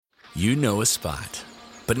You know a spot,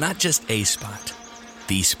 but not just a spot,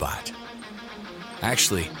 the spot.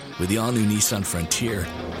 Actually, with the all-new Nissan Frontier,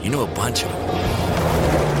 you know a bunch of them.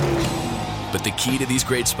 But the key to these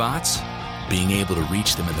great spots? Being able to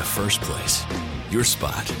reach them in the first place. Your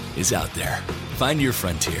spot is out there. Find your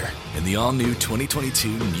Frontier in the all-new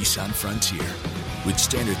 2022 Nissan Frontier. With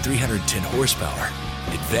standard 310 horsepower,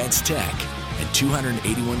 advanced tech, and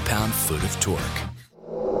 281 pound-foot of torque.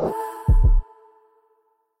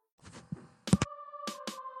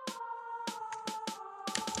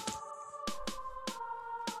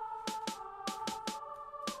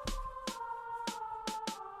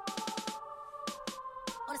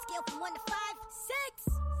 On a scale from 1 to 5,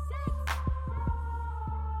 6.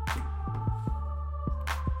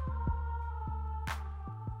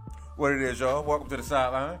 What it is, y'all? Welcome to the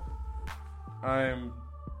sideline. I'm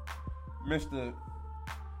Mr.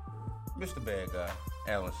 Bad Guy,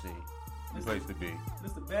 Alan C. The place to be.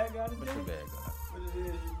 Mr. Bad Guy today? Mr. Bad Guy. What it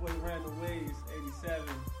is, your boy Randall Ways, 87.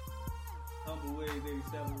 Humble Ways,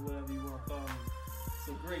 87, whatever you want to call me. It's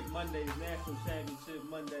a great Monday, National Championship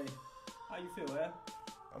Monday. How you feel, F?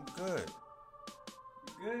 I'm good.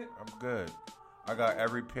 You good? I'm good. I got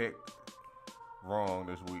every pick wrong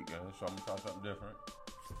this weekend, so I'm going to try something different.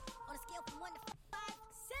 On a scale from 1 to 5,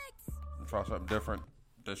 6. I'm going to try something different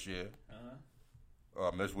this year.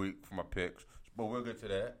 This week for my picks. But we'll get to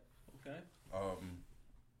that. Okay.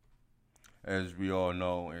 As we all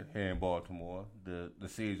know, here in Baltimore, the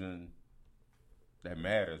season that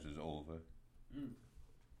matters is over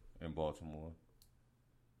in Baltimore.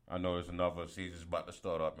 I know there's another season's about to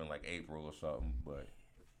start up in like April or something, but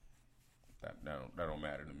that don't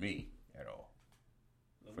matter to me at all.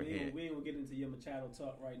 We ain't gonna get into your Machado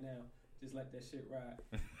talk right now. Just let that shit ride.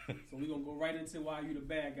 So we're gonna go right into why you the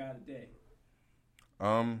bad guy today.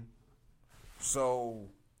 So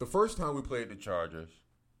the first time we played the Chargers,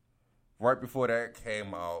 right before that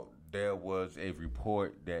came out, there was a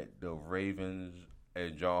report that the Ravens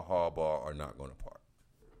and John Harbaugh are not going to part.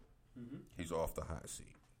 Mm-hmm. He's off the hot seat.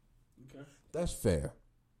 Okay. That's fair.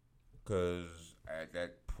 Because at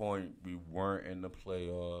that point, we weren't in the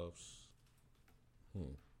playoffs.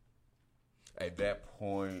 At that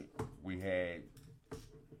point, we had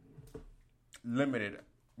limited.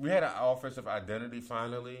 We had an offensive identity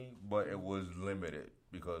finally, but it was limited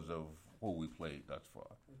because of who we played thus far.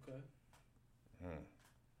 Okay.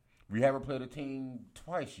 We haven't played a team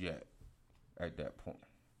twice yet at that point.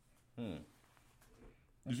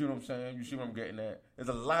 You see what I'm saying? You see what I'm getting at? There's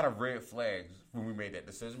a lot of red flags when we made that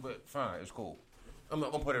decision, but fine, it's cool. I'm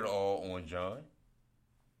not going to put it all on John.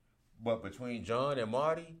 But between John and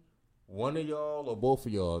Marty, one of y'all or both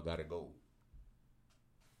of y'all got to go.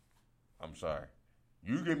 I'm sorry.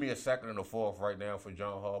 You give me a second and a fourth right now for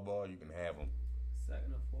John Harbaugh, you can have him.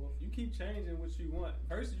 Second or fourth. You keep changing what you want.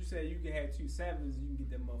 First, you said you can have 2 sevens and you can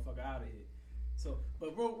get that motherfucker out of here. So,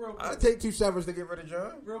 but real quick. I'll take 2 sevens to get rid of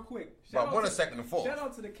John. Real quick. But one a second and fourth. Shout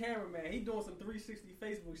out to the cameraman. He doing some 360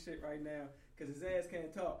 Facebook shit right now because his ass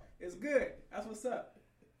can't talk. It's good. That's what's up.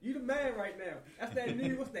 You the man right now. That's that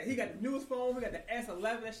new, what's that? He got the newest phone. We got the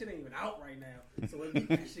S11. That shit ain't even out right now. So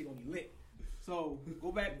that shit gonna be lit. So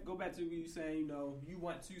go back to what you saying. You know, you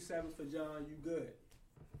want 2 sevens for John. You good?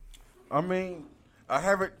 I mean, I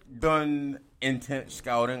haven't done intense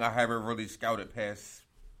scouting. I haven't really scouted past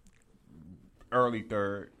early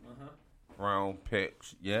third round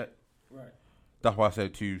picks yet. Right. That's why I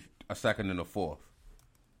said a second and a fourth.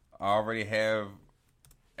 I already have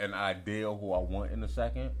an idea who I want in the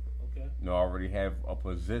second. Okay. I already have a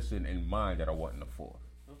position in mind that I want in the fourth.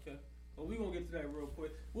 Okay. Well, we're going to get to that real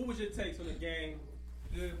quick. What was your takes on the game?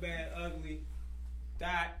 Good, bad, ugly,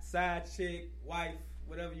 dot, side chick, wife,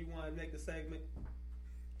 whatever you want to make the segment.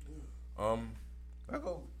 I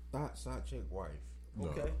go dot, side chick, wife.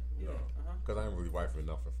 Okay. No. Because I ain't really wifing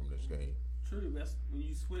nothing from this game. True. That's when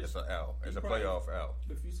you switch. It's an L. It's a probably, playoff L.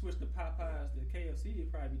 If you switch the Popeyes to KFC,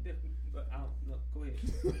 it'd probably be different. But I don't know. Go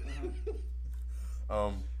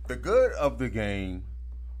ahead. The good of the game,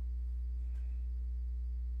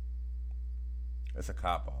 it's a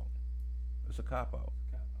cop-out. It's a cop-out.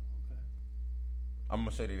 Okay. I'm going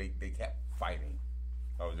to say that they kept fighting.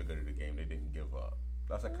 That was the good of the game. They didn't give up.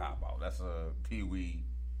 That's a cop-out. That's a pee-wee.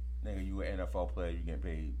 Nigga, you an NFL player, you get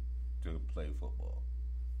paid to play football.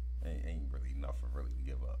 Ain't really nothing really to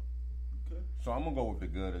give up. Okay. So I'm going to go with the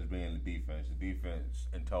good as being the defense. The defense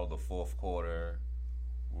until the fourth quarter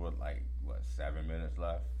with 7 minutes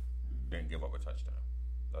left, didn't give up a touchdown.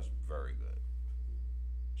 That's very good.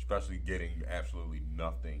 Especially getting absolutely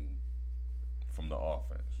nothing from the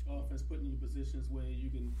offense. Offense putting you in positions where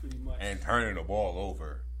you can pretty much... And turning the ball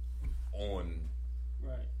over on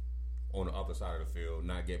on the other side of the field,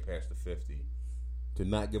 not get past the 50, to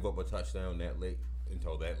not give up a touchdown that late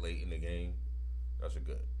until that late in the game, that's a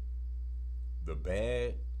good. The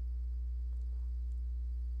bad,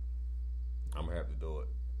 I'm going to have to do it.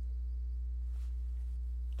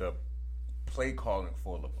 The play calling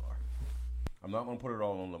for Lamar. I'm not going to put it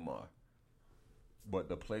all on Lamar, but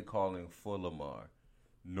the play calling for Lamar,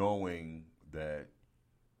 knowing that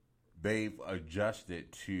they've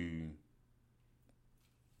adjusted to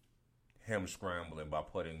him scrambling by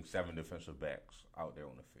putting 7 defensive backs out there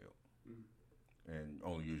on the field and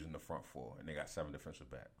only using the front 4, and they got 7 defensive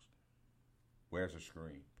backs. Where's the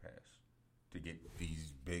screen pass to get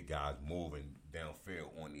these big guys moving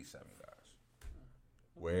downfield on these 7 guys?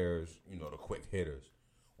 Where's, the quick hitters?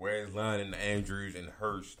 Where's lining Andrews and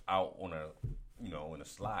Hurst out on in a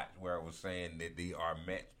slot where I was saying that they are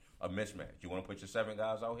a mismatch? You want to put your 7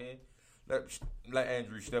 guys out here? Let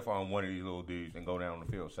Andrews step on one of these little dudes and go down the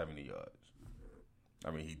field 70 yards.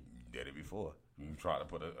 I mean, he did it before. You try to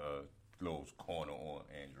put a little corner on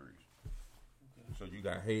Andrews. Okay. So you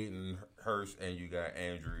got Hayden Hurst and you got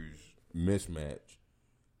Andrews mismatch.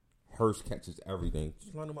 Hurst catches everything.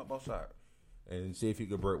 Just line them up outside and see if you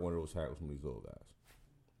can break one of those tackles from these little guys.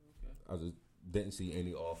 Okay. I just didn't see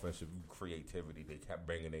any offensive creativity. They kept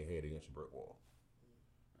banging their head against a brick wall.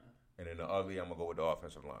 And in the ugly, I'm going to go with the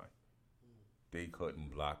offensive line. They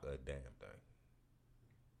couldn't block a damn thing.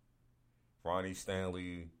 Ronnie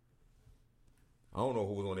Stanley, I don't know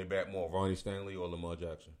who was on their back more, Ronnie Stanley or Lamar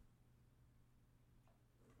Jackson.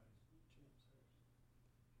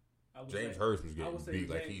 James Hurst was getting beat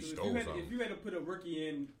like he stole something. If you had to put a rookie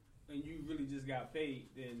in and you really just got paid,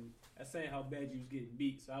 then that's saying how bad you was getting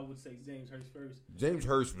beat. So I would say James Hurst first. James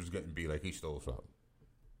Hurst was getting beat like he stole something.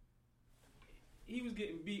 He was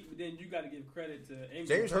getting beat, but then you got to give credit to Ingram.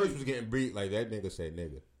 James Hurst was getting beat like that nigga said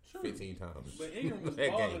nigga 15 times. But Ingram was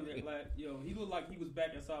balling he looked like he was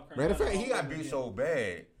back in South Carolina. Matter of fact, he got beat so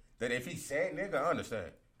bad that if he said nigga, I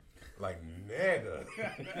understand. Like, nigga.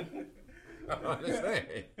 I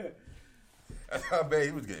understand. That's how bad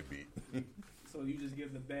he was getting beat. So you just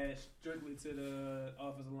give the badge strictly to the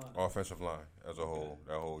offensive line? Offensive line as a whole,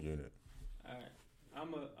 that whole unit. All right.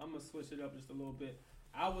 I'm gonna switch it up just a little bit.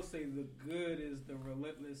 I would say the good is the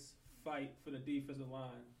relentless fight for the defensive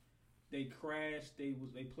line. They crashed. They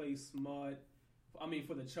played smart. I mean,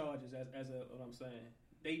 for the Chargers, what I'm saying,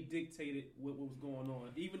 they dictated what was going on.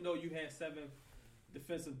 Even though you had 7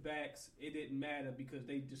 defensive backs, it didn't matter because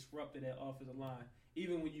they disrupted that offensive line.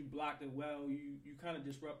 Even when you blocked it well, you kind of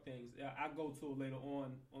disrupt things. I go to it later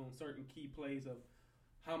on certain key plays of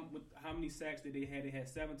how many sacks did they have. They had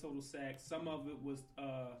 7 total sacks. Some of it was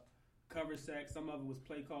cover sacks. Some of it was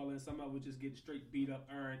play calling. Some of it was just getting straight beat up,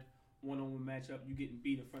 earned one-on-one matchup. You getting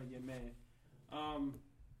beat in front of your man.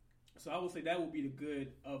 So I would say that would be the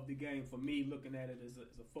good of the game for me, looking at it as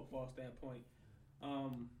a football standpoint.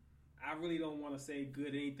 I really don't want to say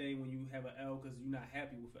good anything when you have an L because you're not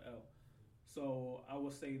happy with an L. So I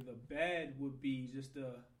would say the bad would be just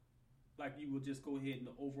like you would just go ahead and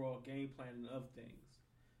the overall game plan and other things.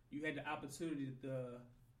 You had the opportunity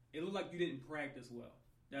it looked like you didn't practice well.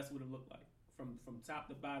 That's what it looked like. From top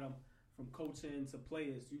to bottom, from coaching to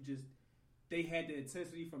players, they had the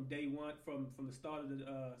intensity from day one, from the start of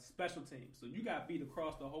the special teams. So you got beat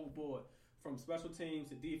across the whole board, from special teams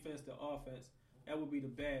to defense to offense. That would be the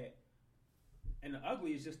bad. And the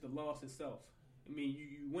ugly is just the loss itself. I mean,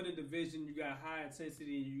 you win a division, you got high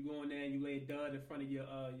intensity, and you go in there and you lay a dud in front of your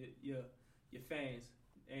fans.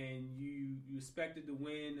 And you expected to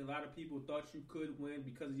win. A lot of people thought you could win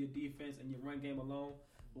because of your defense and your run game alone.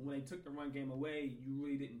 But when they took the run game away, you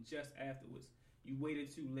really didn't just afterwards. You waited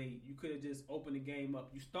too late. You could have just opened the game up.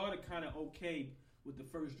 You started kind of okay with the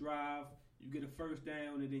first drive. You get a first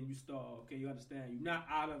down, and then you stall. Okay, you understand. You're not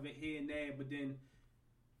out of it here and there, but then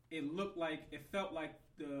it felt like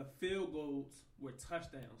the field goals were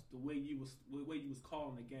touchdowns. The way you was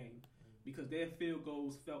calling the game, because their field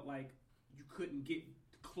goals felt like you couldn't get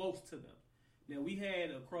close to them. Now we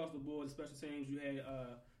had across the board, special teams. You had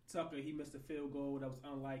Tucker, he missed a field goal that was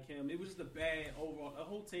unlike him. It was just a bad overall. The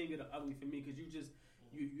whole team got ugly for me because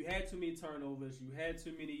you had too many turnovers. You had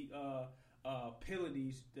too many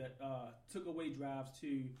penalties that took away drives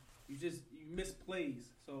too. You missed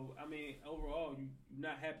plays. So I mean, overall, you're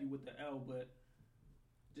not happy with the L. But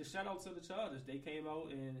just shout out to the Chargers. They came out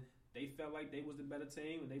and they felt like they was the better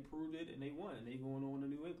team, and they proved it, and they won. And they going on to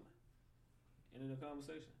New England. End of the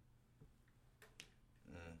conversation.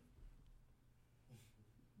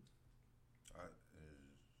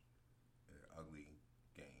 Ugly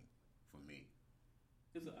game for me.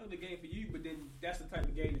 It's an ugly game for you, but then that's the type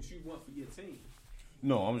of game that you want for your team.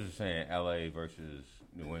 No, I'm just saying LA versus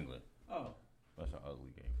New England. Oh, That's an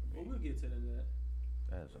ugly game for well, me. we'll get to that.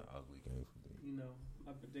 That's an ugly game for me. You know,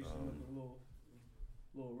 my prediction looking a little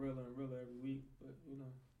realer and realer every week, but you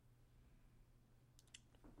know.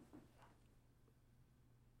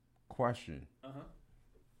 Question. Uh-huh.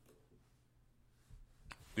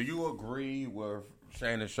 Do you agree with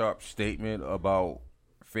Shannon Sharp's statement about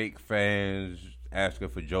fake fans asking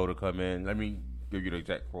for Joe to come in? Let me give you the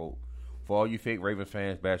exact quote. For all you fake Ravens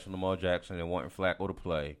fans bashing Lamar Jackson and wanting Flacco to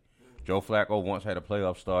play, Joe Flacco once had a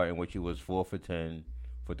playoff start in which he was 4 for 10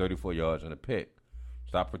 for 34 yards and a pick.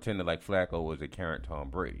 Stop pretending like Flacco was a current Tom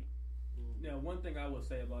Brady. Now, one thing I will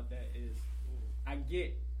say about that is, I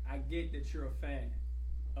get that you're a fan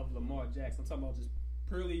of Lamar Jackson. I'm talking about just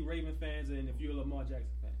purely Raven fans, and if you're a Lamar Jackson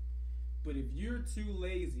fan. But if you're too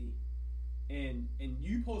lazy, and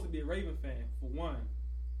you supposed to be a Raven fan for one,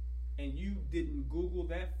 and you didn't Google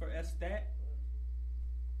that for a stat,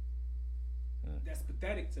 that's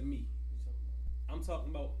pathetic to me. I'm talking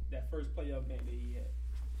about that first playoff game that he had.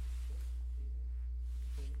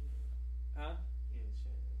 Huh?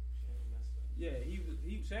 Yeah,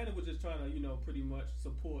 Shannon was just trying to, pretty much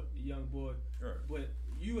support the young boy. Right. But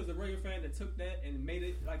you as a Raven fan that took that and made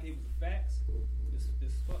it like it was facts,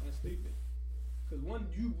 it's fucking stupid. Because one,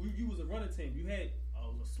 you was a running team. You had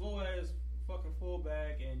a slow ass fucking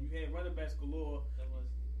fullback, and you had running backs galore.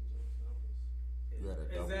 You had a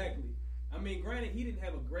double. Exactly. I mean, granted, he didn't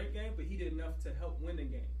have a great game, but he did enough to help win the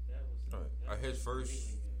game. Right. His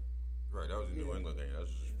first, right, that was a New England game. That was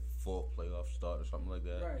his fourth playoff start or something like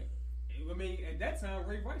that. Right. I mean, at that time,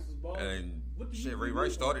 Ray Rice was balling. And Ray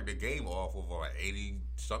Rice started the game off with like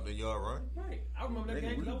 80-something yard run. Right. I remember that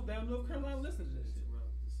game because I was down in North Carolina listening to this shit.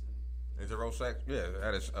 And 0 sacks. Yeah,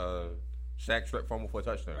 had a sack, strip, fumble for a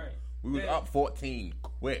touchdown. Right. We was up 14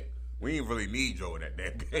 quick. We didn't really need Joe in that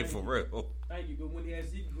damn game for real. Thank you. But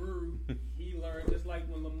as he grew, he learned, just like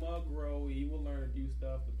when Lamar grew, he will learn to do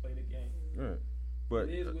stuff to play the game. Right. But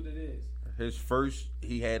it is what it is. His first,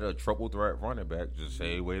 he had a triple threat running back, just the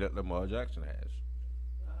same way that Lamar Jackson has.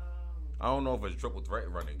 I don't know if it's a triple threat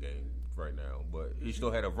running game right now, but he still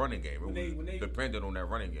had a running game. It was dependent on that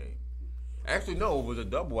running game. Actually, no, it was a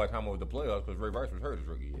double by the time it was the playoffs because Ray Rice was hurt his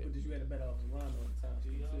rookie year. But did you had a better offensive line all the time? Do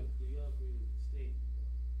y'all agree with the state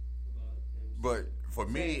about him? But for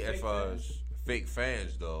me, as far as fake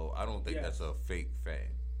fans, though, I don't think that's a fake fan.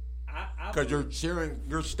 Because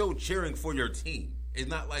you're still cheering for your team. It's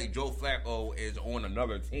not like Joe Flacco is on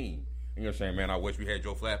another team and you're saying, man, I wish we had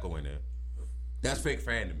Joe Flacco in there. That's fake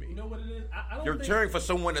fan to me. You know what it is? I don't You're think cheering for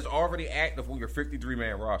someone that's already active on your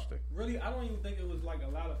 53-man roster. Really, I don't even think it was like a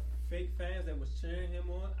lot of fake fans that was cheering him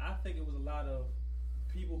on. I think it was a lot of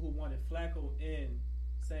people who wanted Flacco in,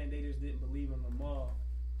 saying they just didn't believe in Lamar.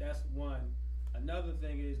 That's one. Another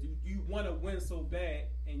thing is you want to win so bad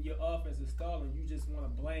and your offense is stalling, you just want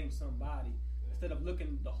to blame somebody instead of looking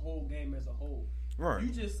at the whole game as a whole. Right. You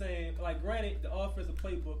just saying, like, granted, the offensive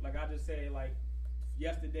playbook, like I just said, like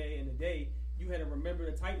yesterday and the day, you had to remember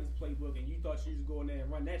the Titans playbook and you thought you was going there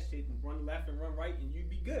and run that shit and run left and run right and you'd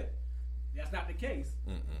be good. That's not the case.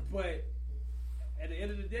 But at the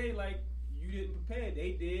end of the day, like, you didn't prepare.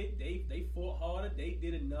 They did. They fought harder. They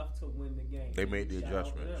did enough to win the game. They made the Shout out to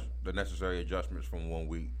adjustments, them. the necessary adjustments from 1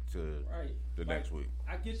 week to the next week.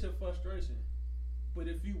 I get your frustration, but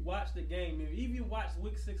if you watch the game, if you watch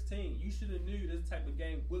Week 16, you should have knew this type of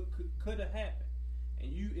game could have happened,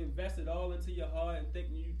 and you invested all into your heart and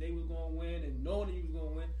thinking they was going to win and knowing that you was going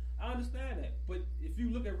to win. I understand that, but if you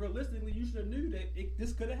look at realistically, you should have knew that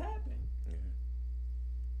this could have happened.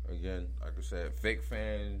 Yeah. Again, like I said, fake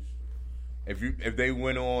fans. If they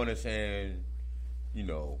went on and saying,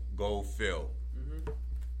 go Phil,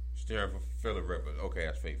 steering for Phillip Rivers, okay,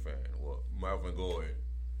 that's fake fan. Well, Melvin Gordon,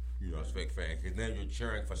 it's fake fan. Because then you're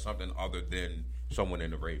cheering for something other than someone in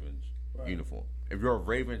the Ravens uniform. If you're a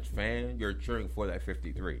Ravens fan, you're cheering for that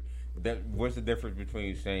 53. What's the difference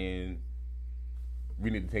between saying we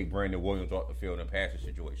need to take Brandon Williams off the field in passing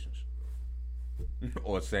situations,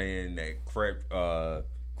 or saying that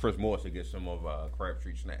Chris Moore should get some of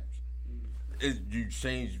Crabtree snaps? You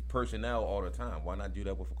change personnel all the time. Why not do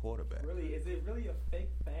that with a quarterback? Really, is it really a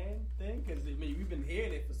fake fan thing? Because we've been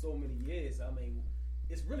hearing it for so many years. I mean,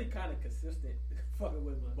 it's really kind of consistent. Fucking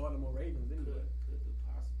with Baltimore Ravens anyway. Could the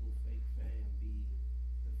possible fake fan be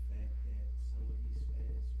the fact that some of these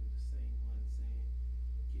fans were the same ones saying,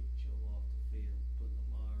 "Get Joe off the field, put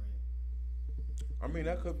Lamar in"? I mean,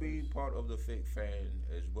 that could be part of the fake fan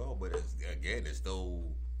as well, but it's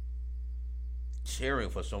still cheering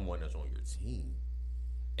for someone that's on your team.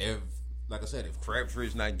 Like I said, if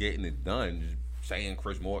Crabtree's not getting it done, just saying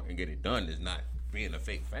Chris Moore can get it done is not being a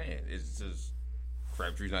fake fan. It's just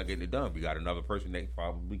Crabtree's not getting it done. We got another person that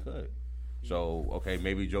probably could. So, okay,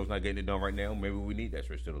 maybe Joe's not getting it done right now. Maybe we need that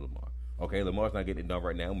switch to Lamar. Okay, Lamar's not getting it done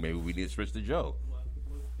right now. Maybe we need to switch to Joe. What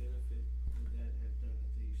benefit would that have done if they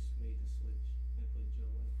made the switch and put Joe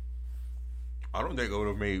in? I don't think it would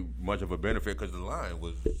have made much of a benefit because the line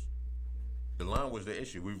was the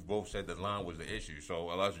issue. We've both said the line was the issue. So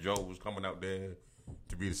unless Joe was coming out there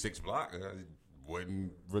to be the sixth block, I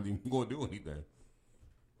wasn't really going to do anything.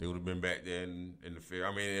 They would have been back there in the field.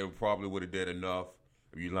 I mean, it probably would have did enough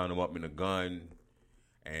if you line them up in a gun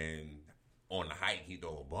and on the hike he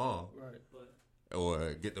throw a bomb. Right. But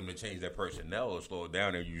Or get them to change their personnel or slow it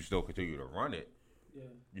down and you still continue to run it. Yeah.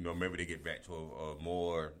 You know, maybe they get back to a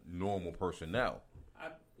more normal personnel.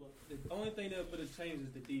 The only thing that would have changed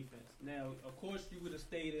is the defense. Now, of course, you would have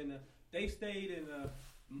stayed in they stayed in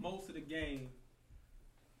most of the game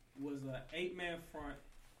was an 8-man front.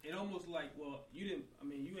 It almost like, well, you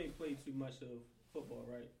ain't played too much of football,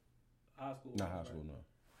 right? High school. Not high right? school, no.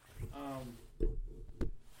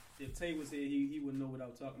 If Tay was here, he would know what I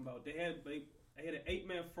was talking about. They had an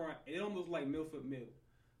 8-man front. It almost like Milford Mill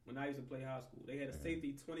when I used to play high school. They had a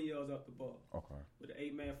safety 20 yards up the ball. Okay. With an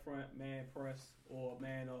 8-man front, man press, or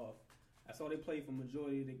man off. That's all they played for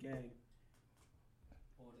majority of the game.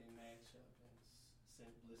 or they match up and send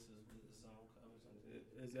blitzes with the zone coverage under it.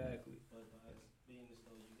 Exactly. But by being as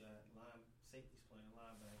though you got safeties playing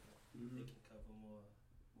linebacker, Mm-hmm. they can cover more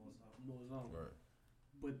zone. More zone. Right.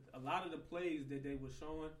 But a lot of the plays that they were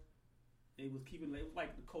showing, they was keeping. It was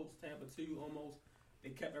like the Colts Tampa 2 almost. They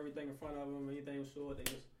kept everything in front of them. Anything was short, they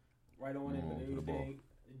was right on it. But to the ball. everything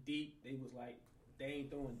deep, they was like they ain't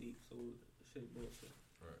throwing deep. So shit bullshit.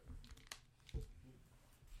 Right.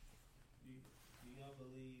 Do y'all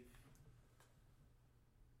believe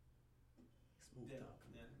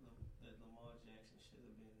that Lamar Jackson should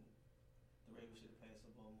have been, the Ravens should have passed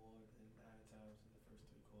the ball more than 9 times in the first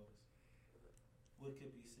 3 quarters? What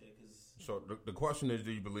could be said? Because So the question is,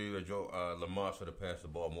 do you believe that Lamar should have passed the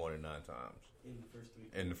ball more than 9 times in the first 3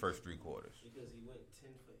 quarters. in the first 3 quarters? Because he went 10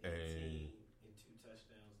 for 18 And- and 2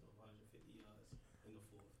 touchdowns and 150 yards in the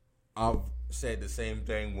fourth. I've said the same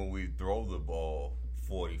thing when we throw the ball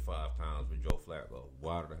 45 times with Joe Flacco.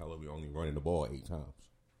 Why the hell are we only running the ball 8 times?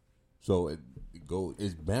 So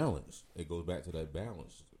it's balanced. It goes back to that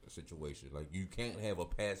balance situation. Like, you can't have a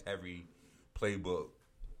pass heavy playbook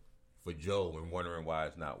for Joe and wondering why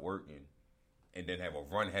it's not working, and then have a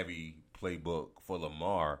run heavy playbook for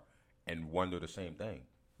Lamar and wonder the same thing.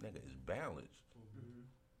 Nigga, it's balanced.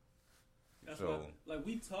 That's So- why, like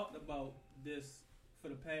we talked about this for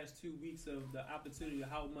the past 2 weeks of the opportunity of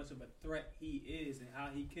how much of a threat he is and how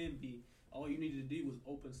he can be. All you needed to do was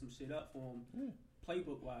open some shit up for him,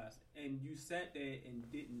 playbook wise, and you sat there and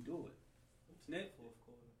didn't do it. Net, Fourth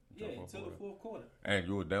quarter. yeah, fourth until the quarter. fourth quarter. And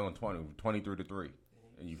you were down 23-3,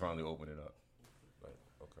 and you finally opened it up. Like,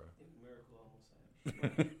 okay. I think miracle almost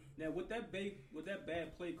happened. Now with that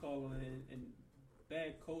bad play calling and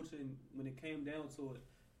bad coaching when it came down to it,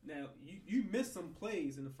 now you missed some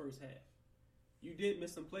plays in the first half. You did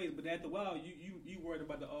miss some plays, but after a while you worried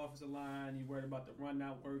about the offensive line, you worried about the run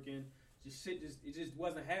not working. It just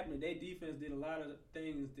wasn't happening. Their defense did a lot of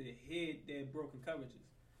things that hid their broken coverages.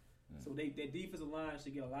 So their defensive line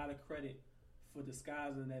should get a lot of credit for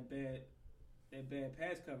disguising that bad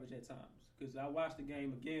pass coverage at times. Because I watched the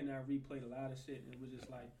game again and I replayed a lot of shit and it was just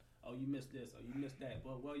like, oh, you missed this, or you missed that.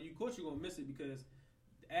 But of course you're gonna miss it because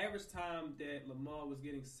the average time that Lamar was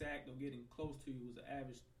getting sacked or getting close to was an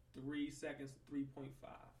average 3 seconds, 3.5.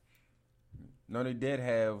 No, they did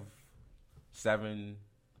have 7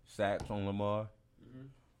 sacks on Lamar.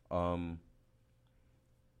 Mm-hmm.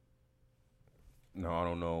 No, I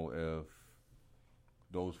don't know if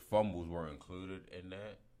those fumbles were included in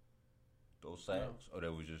that, those sacks, or they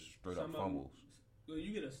was just straight up Some of them- fumbles. Well,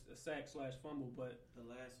 you get a sack/fumble, but The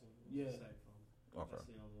last one was Yeah. a sack fumble. Okay. That's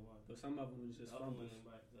the only one. some of them was just The other fumbles. one,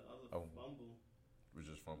 the other Oh. fumble, It was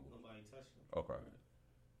just fumbles. nobody touched him. Okay.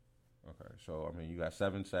 Okay. So I mean, you got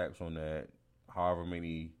 7 sacks on that. However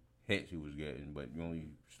many hits he was getting, but you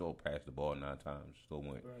only still passed the ball 9 times. Still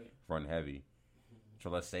went Right. front heavy. So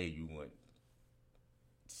let's say you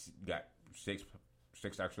got six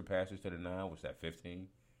extra passes to the 9. What's that? 15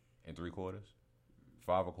 and 3/4,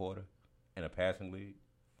 5 1/4, in a passing league.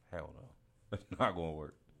 Hell no, that's not going to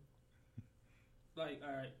work. Like,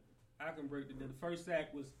 all right, I can break it down. The first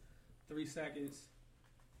sack was 3 seconds.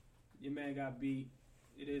 Your man got beat.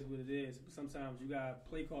 It is what it is. But sometimes you got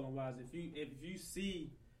play calling wise. If you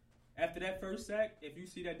see after that first sack, if you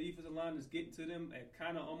see that defensive line is getting to them at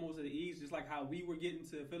kind of almost at ease, just like how we were getting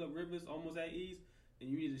to Phillip Rivers almost at ease, then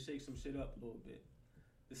you need to shake some shit up a little bit.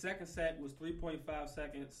 The second sack was 3.5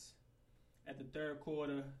 seconds at the third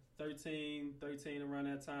quarter, 13 around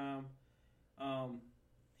that time.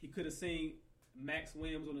 He could have seen Max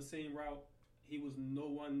Williams on the same route. He was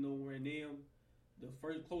nowhere near him. The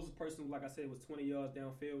first closest person, like I said, was 20 yards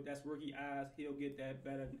downfield. That's rookie eyes. He'll get that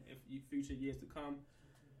better in future years to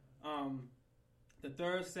come. The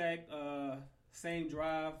third sack, same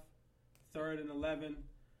drive, 3rd and 11.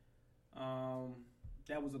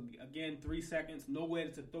 That was again 3 seconds, nowhere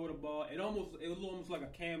to throw the ball. It was almost like a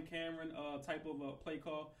Cam Cameron type of play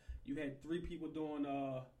call. You had 3 people doing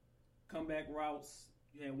comeback routes.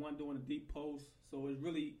 You had one doing a deep post. So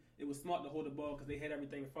it was smart to hold the ball because they had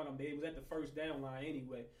everything in front of them. They was at the first down line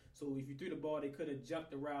anyway. So if you threw the ball, they could have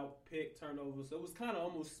jumped the route, pick, turnover. So it was kind of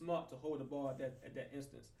almost smart to hold the ball at that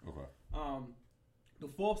instance. Okay. The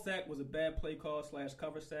 4th sack was a bad play call /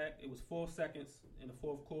 cover sack. It was 4 seconds in the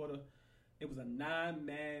 4th quarter. It was a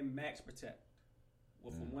 9-man max protect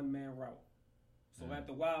with a 1-man route. So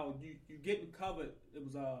after a while, you getting covered. It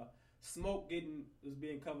was Smoke was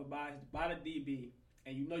being covered by the DB,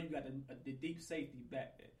 and you know you got the deep safety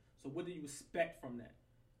back there. So what do you expect from that?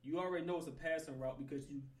 You already know it's a passing route because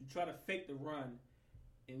you try to fake the run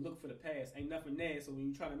and look for the pass. Ain't nothing there. So when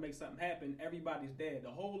you try to make something happen, everybody's there. The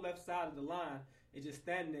whole left side of the line is just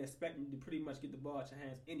standing there expecting to pretty much get the ball at your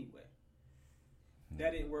hands anyway.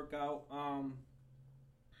 That didn't work out.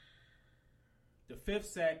 The 5th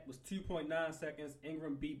sack was 2.9 seconds.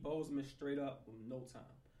 Ingram beat Bozeman straight up with no time.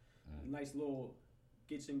 Nice little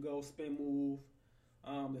get and go spin move.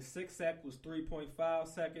 The 6th sack was 3.5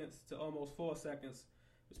 seconds to almost 4 seconds.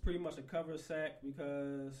 It was pretty much a cover sack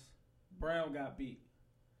because Brown got beat.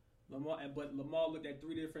 But Lamar looked at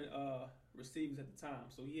 3 different receivers at the time.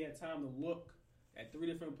 So he had time to look at 3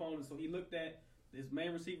 different opponents. So he looked at his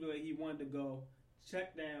main receiver that he wanted to go,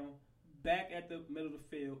 checked down, back at the middle of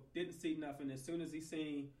the field, didn't see nothing. As soon as he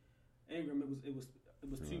seen Ingram, it was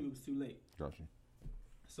too late. Gotcha.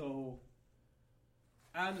 So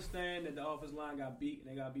I understand that the offensive line got beat and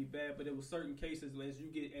they got beat bad, but there was certain cases where as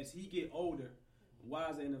he get older,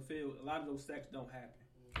 wiser in the field, a lot of those sacks don't happen.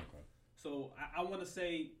 Okay. So I want to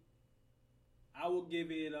say I will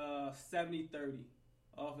give it 70-30.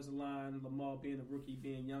 Offensive line, Lamar being a rookie,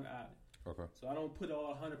 being young-eyed. Okay. So I don't put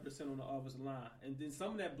all 100% on the offensive line. And then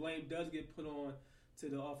some of that blame does get put on to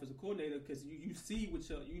the offensive coordinator because you see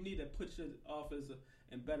you need to put your offense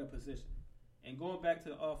in better position. And going back to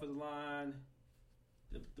the offensive line,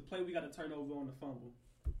 the play we got a turnover on the fumble.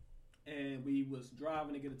 And we was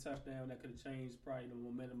driving to get a touchdown that could have changed probably the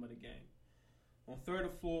momentum of the game. On 3rd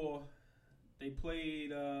and 4, they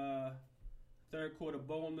played 3rd quarter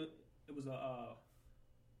Bowman. It was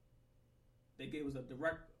it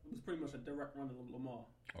was pretty much a direct run to Lamar.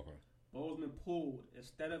 Okay. Bozeman pulled.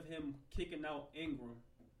 Instead of him kicking out Ingram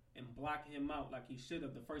and blocking him out like he should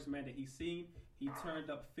have, the first man that he seen, he turned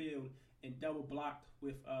upfield and double blocked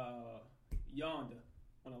with Yonder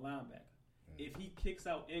on a linebacker. If he kicks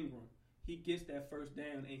out Ingram, he gets that first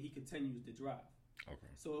down and he continues to drive. Okay.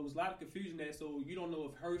 So it was a lot of confusion there. So you don't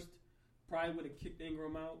know if Hurst probably would have kicked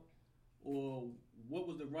Ingram out or what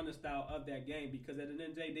was the running style of that game, because at the end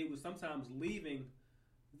of the day, they were sometimes leaving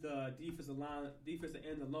the defensive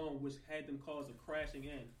end alone, which had them cause a crashing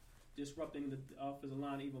in, disrupting the offensive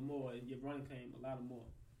line even more, and your running game a lot more.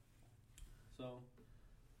 So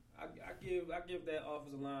I give that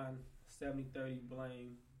offensive line 70-30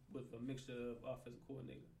 blame with a mixture of offensive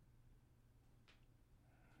coordinator.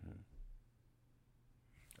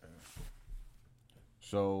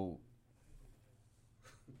 So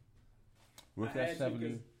with that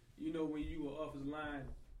 70, you know, when you were offensive line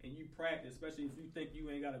and you practice, especially if you think you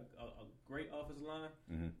ain't got a great offensive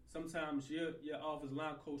line, sometimes your offensive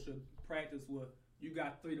line coach should practice with you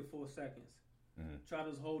got 3 to 4 seconds. Try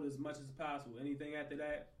to hold as much as possible. Anything after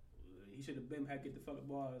that, he should have been had to get the fucking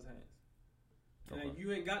ball out of his hands. Okay. And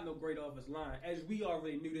you ain't got no great offensive line. As we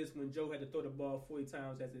already knew this when Joe had to throw the ball 40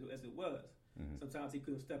 times as it was. Sometimes he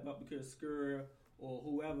couldn't step up because Skura or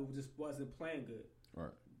whoever just wasn't playing good.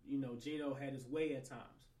 Right. You know, Gino had his way at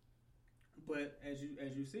times. But as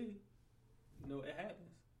you see, you know, it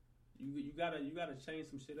happens. You gotta change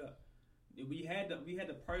some shit up. We had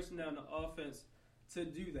the personnel on the offense to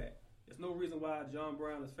do that. There's no reason why John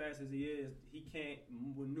Brown, as fast as he is, he can't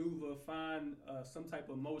maneuver, find some type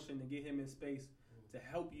of motion to get him in space to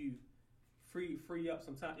help you free up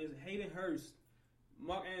some time. It's Hayden Hurst,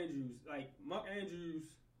 Mark Andrews. Like, Mark Andrews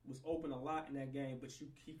was open a lot in that game, but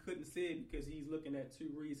he couldn't see it because he's looking at two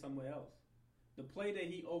reads somewhere else. The play that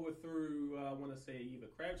he overthrew, I want to say either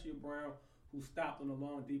Crabtree or Brown, who stopped on a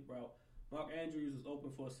long, deep route. Mark Andrews was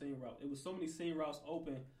open for a seam route. It was so many seam routes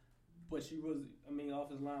open, but off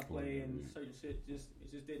his line play and certain shit, it just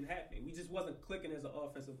didn't happen. We just wasn't clicking as an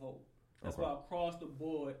offensive whole. That's why across the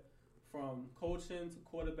board from coaching to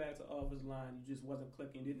quarterback to offensive line, you just wasn't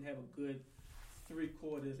clicking. Didn't have a good 3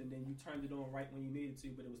 quarters, and then you turned it on right when you needed to,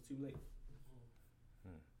 but it was too late.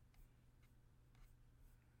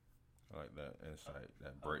 I like that insight,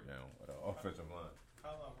 that breakdown of the offensive line.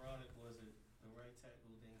 How ironic was it? The right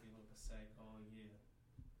tackle didn't give up a sack all year,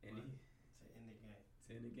 And he, to end the game.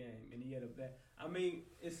 to end the game, and he had a bad. I mean,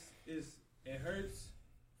 it hurts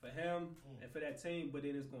for him and for that team, but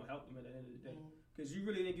then it's gonna help him at the end of the day because you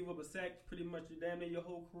really didn't give up a sack pretty much damn near your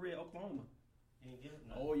whole career at Oklahoma, You didn't get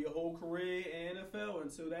it. or your whole career in NFL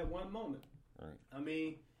until that one moment. Right. I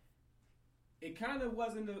mean, it kind of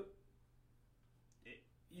wasn't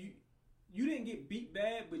you didn't get beat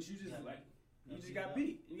bad, but you just got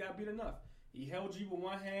beat. You got beat enough. He held you with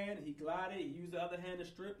one hand, he glided, he used the other hand to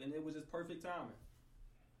strip, and it was just perfect timing.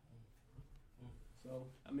 So,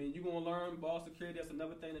 I mean, you're gonna learn ball security. That's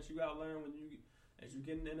another thing that you gotta learn as you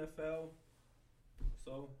get in the NFL.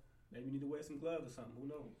 So maybe you need to wear some gloves or something. Who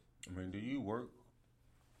knows? I mean, do you work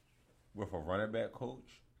with a running back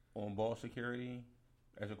coach on ball security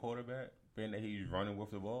as a quarterback, being that he's running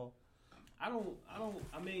with the ball? I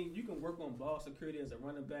mean, you can work on ball security as a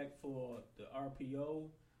running back for the RPO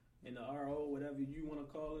and the RO, whatever you want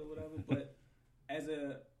to call it, whatever. But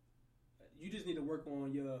you just need to work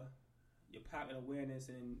on your pocket awareness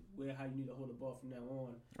and how you need to hold the ball from now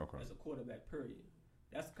on as a quarterback. Period.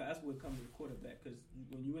 That's what comes with a quarterback. Because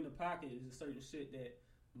when you're in the pocket, there's a certain shit that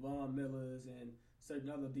Von Millers and certain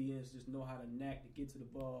other DNs just know how to knack to get to the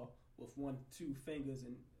ball with 1-2 fingers,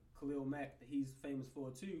 and Khalil Mack, that he's famous for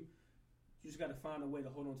too. You just got to find a way to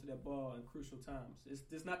hold on to that ball in crucial times.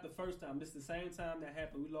 It's not the first time. It's the same time that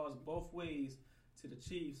happened. We lost both ways to the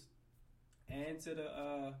Chiefs and to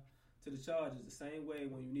the Chargers. The same way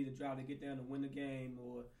when you need a drive to get down to win the game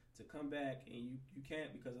or to come back, and you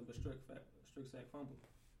can't because of a strict sack fumble.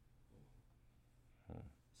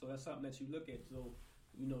 So that's something that you look at. So,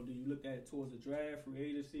 do you look at it towards the draft, free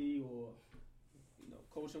agency, or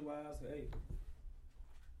coaching wise? Hey.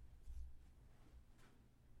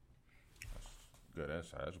 Good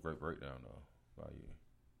insight. That's a great breakdown, though, by you.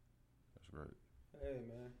 That's great. Hey,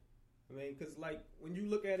 man. I mean, because, when you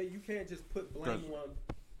look at it, you can't just put blame on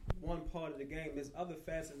one part of the game. There's other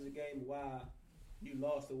facets of the game why you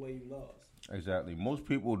lost the way you lost. Exactly. Most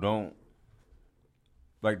people don't,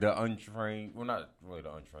 like the untrained, well, not really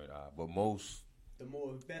the untrained eye, but most the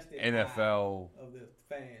more invested NFL eye of the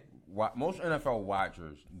fan. Most NFL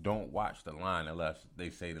watchers don't watch the line unless they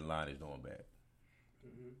say the line is doing bad.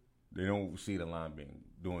 They don't see the line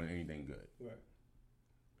doing anything good. Right.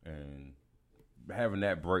 And having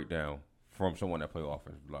that breakdown from someone that plays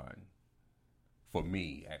offensive line, for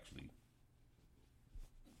me, actually,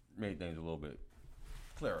 made things a little bit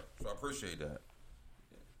clearer. So I appreciate that.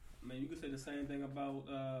 I mean, you could say the same thing about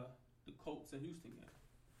the Colts and Houston game.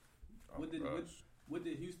 What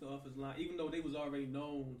did Houston offensive line, even though they was already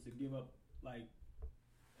known to give up,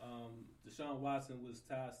 Deshaun Watson was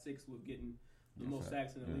tied 6th with getting the most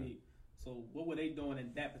sacks in the league. So what were they doing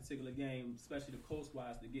in that particular game, especially the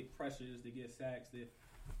Colts-wise, to get pressures, to get sacks,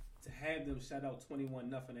 to have them shut out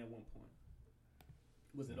 21-0 at one point?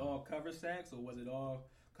 Was it all cover sacks, or was it all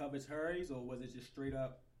coverage hurries, or was it just straight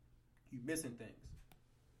up you missing things?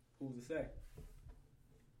 Who's to say?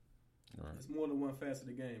 Right. It's more than one facet of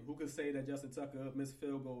the game. Who could say that Justin Tucker missed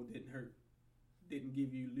field goal didn't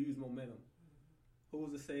give you lose momentum?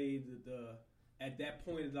 Who's to say that at that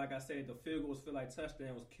point, like I said, the field goals feel like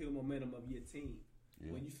touchdowns, kill momentum of your team.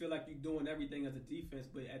 Yeah. When you feel like you're doing everything as a defense,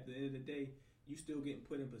 but at the end of the day, you still getting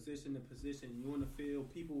put in position. You're on the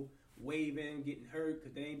field, people waving, getting hurt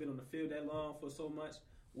because they ain't been on the field that long for so much.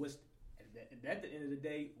 Which, at the end of the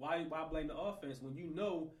day, why blame the offense when you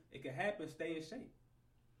know it can happen? Stay in shape.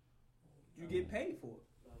 You get paid for it.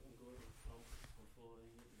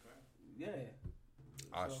 Yeah.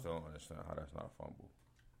 I still don't understand how that's not a fumble.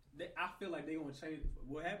 I feel like they're going to change it.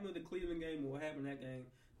 What happened with the Cleveland game and what happened in that game,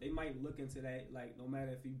 they might look into that, no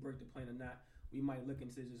matter if you break the plane or not, we might look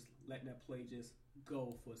into just letting that play just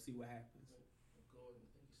go see what happens. Gordon, I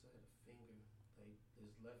think he still had a finger.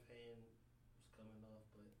 His left hand was coming off,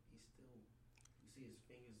 but you see his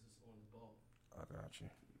fingers is on the ball. I got you.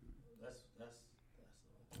 That's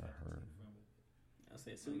I heard. from it. I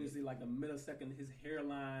say as soon as he, a millisecond, his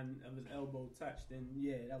hairline of his elbow touched, then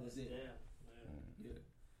that was it.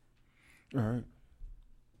 Yeah. All right.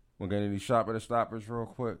 We'll get any shop at the stoppers real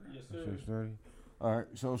quick. Yes, sir. 6:30. All right.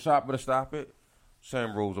 So shop at the stop it.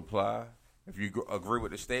 Same rules apply. If you agree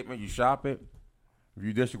with the statement, you shop it. If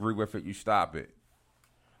you disagree with it, you stop it.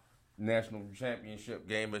 National championship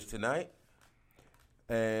game is tonight.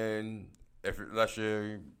 And unless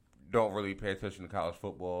you don't really pay attention to college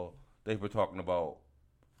football, they've been talking about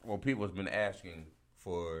Well, people have been asking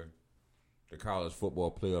for the college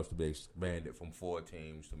football playoffs to be expanded from 4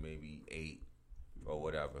 teams to maybe 8 or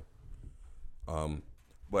whatever.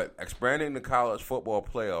 But expanding the college football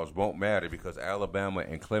playoffs won't matter because Alabama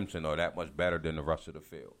and Clemson are that much better than the rest of the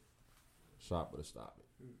field. Shop it or stop it.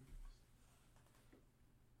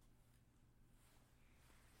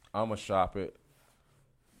 I'm going to shop it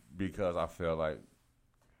because I feel like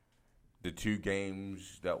the 2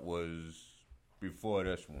 games that was before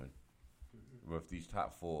this one with these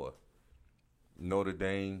top 4, Notre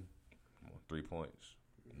Dame, 3 points.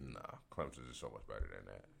 Nah, Clemson is so much better than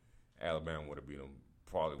that. Alabama would have beat them,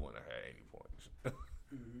 probably wouldn't have had any points.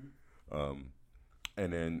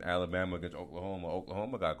 And then Alabama against Oklahoma.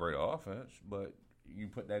 Oklahoma got great offense, but you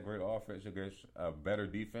put that great offense against a better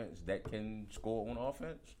defense that can score on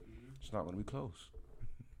offense, it's not going to be close.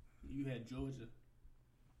 You had Georgia.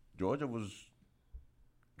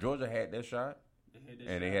 Georgia had their shot,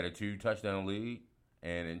 they had a 2-touchdown lead,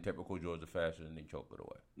 and in typical Georgia fashion, they choked it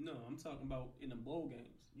away. No, I'm talking about in the bowl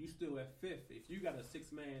games. You still at 5th. If you got a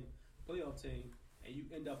 6-man playoff team and you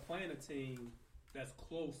end up playing a team that's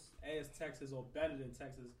close as Texas or better than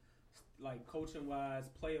Texas, like coaching-wise,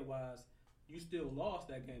 player-wise, you still lost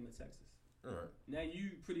that game in Texas. All right. Now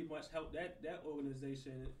you pretty much helped that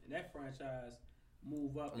organization and that franchise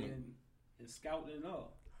move up and scouting and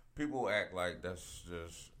all. People act like that's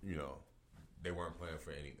just, they weren't playing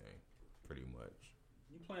for anything, pretty much.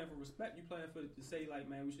 You playing for respect. You playing to say like,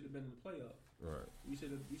 man, we should have been in the playoffs. Right. We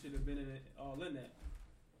should have been in it all in that.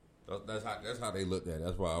 That's how they looked at it.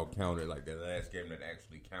 That's why I counted like the last game that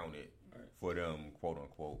actually counted for them, quote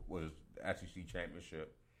unquote, was the SEC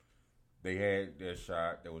championship. They had their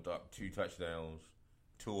shot. They was up 2 touchdowns.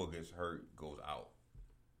 Tua gets hurt, goes out.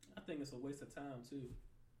 I think it's a waste of time too.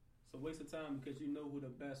 It's a waste of time because you know who the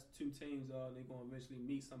best 2 teams are. And they're gonna eventually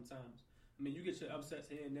meet sometimes. I mean, you get your upsets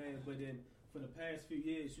here and there, but then for the past few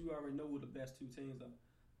years, you already know who the best 2 teams are.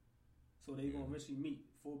 So they're gonna eventually meet.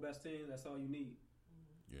 4 best teams. That's all you need.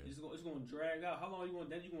 Yeah. It's going to drag out. How long you going?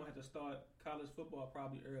 Then you're going to have to start college football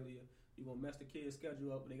probably earlier. You're going to mess the kids'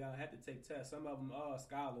 schedule up, but they got to have to take tests. Some of them are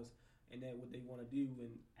scholars, and then what they want to do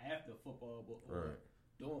after football or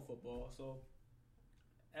during football. So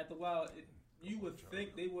after a while, you would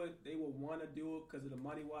think they would want to do it because of the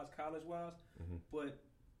money wise, college wise, but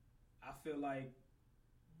I feel like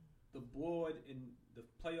the board and the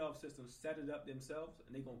playoff system set it up themselves,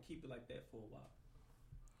 and they're going to keep it like that for a while.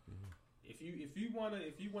 If you wanna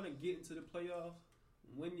get into the playoffs,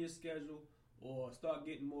 win your schedule, or start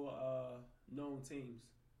getting more known teams.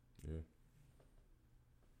 Yeah.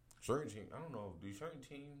 Certain teams, I don't know. Do certain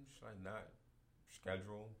teams like not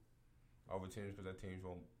schedule other teams because that teams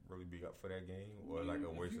won't really be up for that game, or like a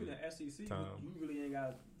waste of time? If you're in the SEC, you really ain't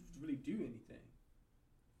got to really do anything.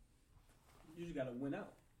 You just got to win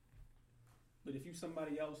out. But if you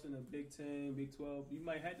somebody else in the Big 10, Big 12, you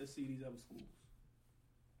might have to see these other schools.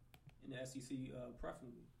 In the SEC,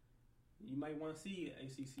 preferably. You might want to see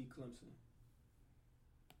ACC Clemson.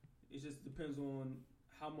 It just depends on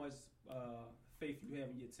how much faith you have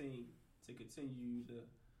in your team to continue to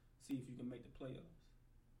see if you can make the playoffs.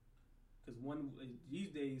 Because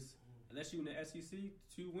these days, unless you're in the SEC,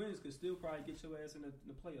 2 wins could still probably get your ass in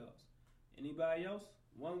the playoffs. Anybody else,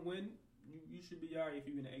 1 win, you should be all right if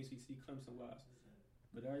you're in the ACC Clemson-wise.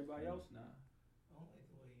 But everybody else, nah. I don't like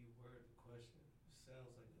the way you word the question. It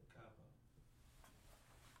sounds like a cop-out.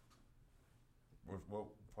 What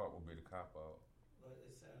part will be the cop-out? Well,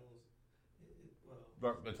 it sounds...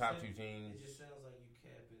 The top 2 teams... It just sounds like you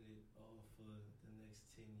capping it off for the next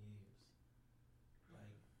 10 years.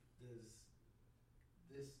 Like, does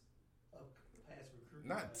this past recruiting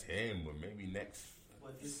Not class... 10, but maybe next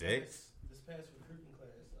 6? This past recruiting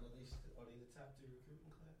class, are they the top 2 recruiting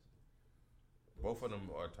class? Both of them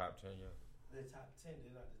are top 10, yeah. They're top 10,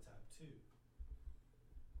 they're not the top 2.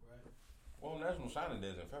 Right? Well, National Signing Day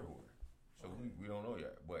is in February. So we don't know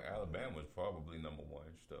yet. But Alabama's probably number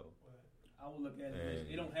 1 still. Right. I would look at it.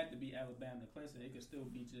 It don't have to be Alabama and Clemson. It could still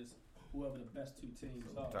be just whoever the best 2 teams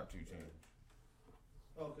are. Top 2 teams.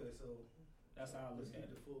 Okay, so that's how I look at it.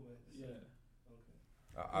 The full man. Yeah. Okay.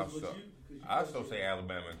 I still say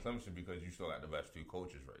Alabama and Clemson because you still got the best 2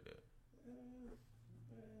 coaches right there.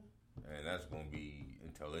 And that's going to be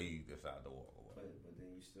until they decide to walk away. But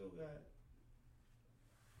then you still got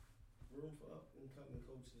room for up and coming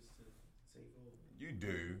coaches to take over. You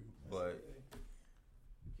do, but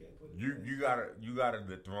you can't put you gotta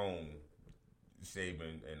dethrone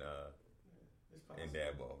Saban and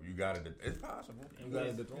Dabo. You gotta. It's possible. You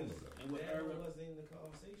gotta dethrone them. And with Dabo wasn't in the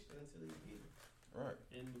conversation until he beat him. Right.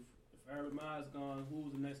 And if Urban Meyer's gone,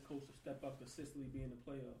 who's the next coach to step up consistently be in the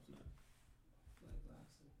playoffs now? Like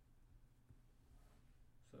Loxley.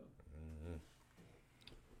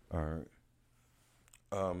 All right.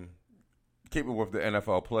 Keeping with the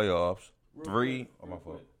NFL playoffs. Real My fault.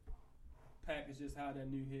 quick. Packers just hired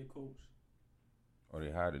that new head coach. Oh,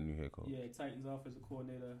 they hired a new head coach. Yeah, Titans offensive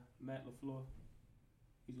coordinator Matt LaFleur.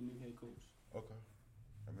 He's a new head coach. Okay,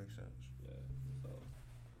 that makes sense. Yeah, so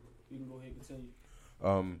you can go ahead and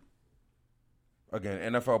continue.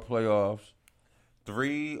 Again, NFL playoffs.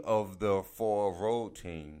 3 of the 4 road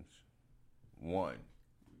teams won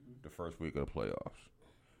the first week of the playoffs.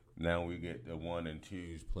 Now we get the 1 and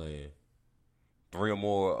 2s playing. 3 or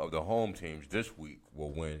more of the home teams this week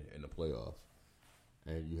will win in the playoffs.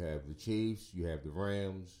 And you have the Chiefs, you have the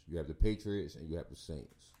Rams, you have the Patriots, and you have the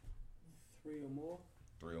Saints. 3 or more?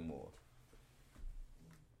 3 or more.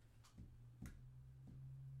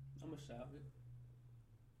 I'm gonna shop it.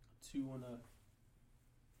 2 on the.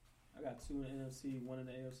 I got 2 in the NFC, 1 in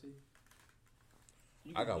the AFC.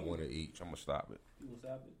 I got 1 in each. I'm gonna stop it. You gonna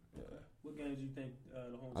stop it? Yeah. Okay. What games do you think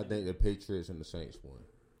the home? I team- think the Patriots and the Saints won.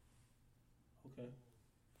 Okay.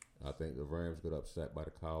 I think the Rams got upset by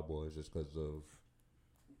the Cowboys just because of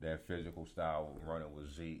their physical style running with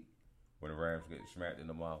Zeke. When the Rams get smacked in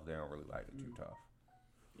the mouth, they don't really like it too tough.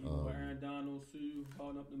 Even with Aaron Donald, Sue,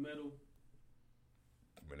 holding up the middle.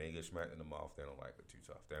 When they get smacked in the mouth, they don't like it too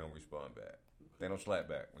tough. They don't respond back. They don't slap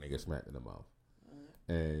back when they get smacked in the mouth.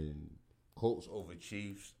 And Colts over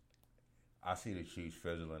Chiefs, I see the Chiefs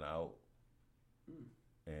fizzling out.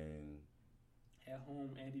 And At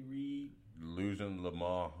home, Andy Reid. losing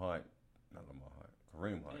Kareem Hunt,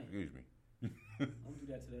 Dang. excuse me. Don't do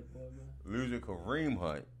that to that boy, man. Losing Kareem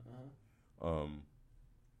Hunt.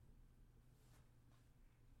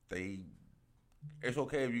 It's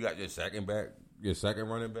okay if you got your second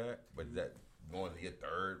running back, but that going to your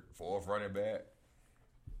third, fourth running back,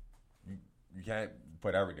 you can't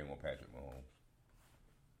put everything on Patrick Mahomes.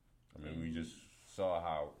 I mean, we just saw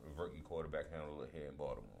how a rookie quarterback handled it here in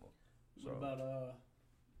Baltimore. What about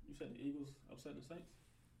you said the Eagles upset the Saints?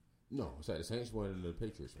 No, it's like the Saints won and the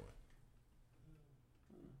Patriots won.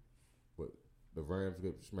 But the Rams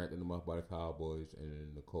get smacked in the mouth by the Cowboys, and then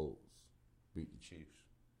the Colts beat the Chiefs.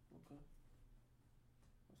 Okay.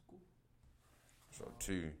 That's cool. So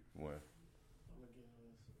 2-1. I'm gonna get on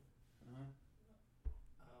this.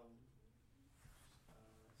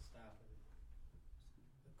 Stopping it.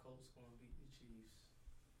 The Colts gonna beat the Chiefs.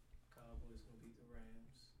 Cowboys gonna beat the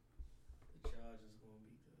Rams. The Chargers gonna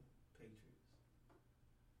beat the Patriots.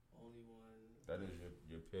 Only one. That is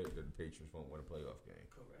your pick that the Patriots won't win a playoff game.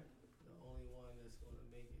 Correct. The only one that's gonna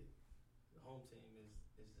make it, the home team is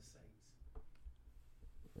the Saints.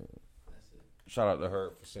 That's it. Shout out to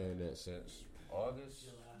her for saying that since August,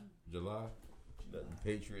 July, that the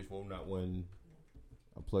Patriots will not win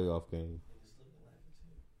a playoff game. And it's looking like it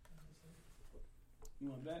too. That's it. You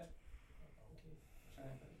want that? Okay. All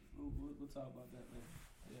right. We'll talk about that, man.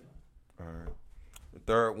 Yeah. All right. The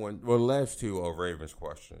third one, well, the last 2 are Ravens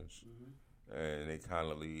questions, and they kind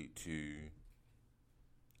of lead to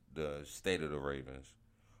the state of the Ravens.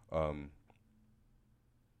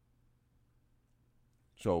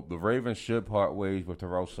 So the Ravens should part ways with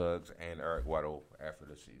Terrell Suggs and Eric Weddle after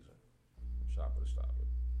the season. Shop it or stop it.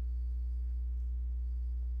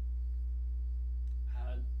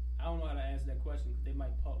 I don't know how to answer that question because they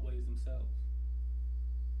might part ways themselves.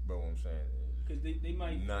 But what I'm saying is, Because they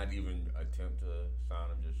might. not even attempt to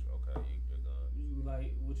sign him. Just okay, you're gone. You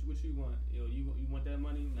like what you want? Yo, you want that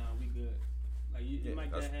money? Nah, we good. Like you Yeah,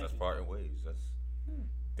 might that's that happen. parting ways.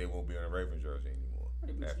 They won't be on a Ravens jersey anymore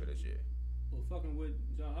Right, but after you- this year. Well, fucking with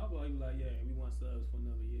John Harbaugh, he was like, yeah, we want Suggs for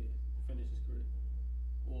another year to finish his career,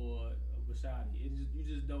 or Rashadi. You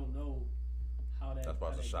just don't know how that. That's why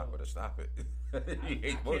how it's a that shop goes. it or stop it. I You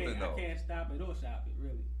ain't supposed to know. I can't stop it or shop it,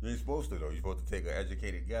 really. You ain't supposed to know. You're supposed to take an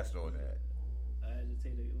educated guess on that. I'm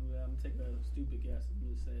gonna take a stupid guess. I'm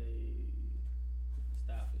gonna say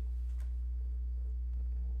stop it.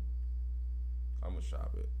 I'm gonna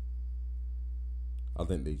shop it. I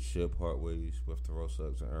think they should part ways with Terrell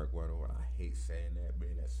Suggs and Eric Weddle. I hate saying that,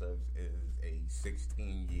 being that Suggs is a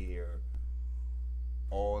 16-year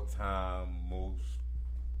all-time most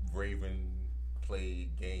Raven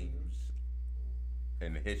played games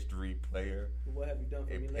in history player. What have you done for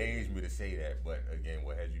me It lately? pains me to say that, but again,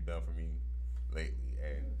 what has you done for me lately?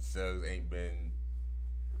 And Suggs ain't been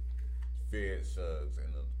feared Suggs in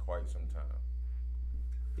quite some time.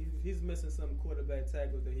 He's missing some quarterback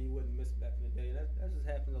tackles that he wouldn't miss back in the day. And that just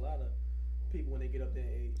happens to a lot of people when they get up there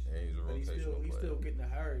in age. And he's a But he's rotational still player. getting the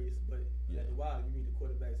hurries, but Yeah. after a while you need the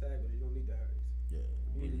quarterback tackles. You don't need the hurries. Yeah.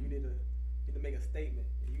 You need to make a statement.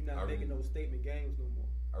 You're not making those statement games no more.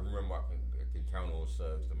 I remember I can count on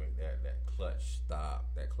Suggs to make that clutch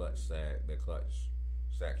stop, that clutch sack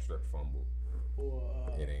strip fumble. Or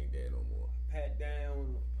It ain't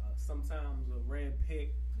sometimes a red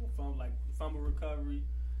pick, fumble recovery.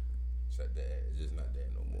 It's like that. It's just not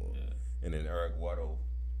that no more. Yeah. And then Eric Weddle,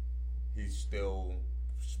 he's still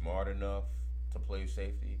smart enough to play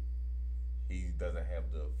safety. He doesn't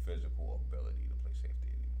have the physical ability to play safety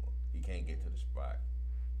anymore. He can't get to the spot.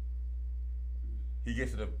 He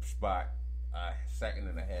gets to the spot a second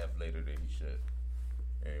and a half later than he should,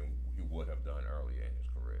 and he would have done earlier in his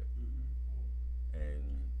career. And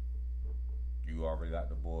you already got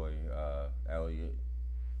the boy Elliott.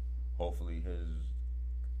 Hopefully his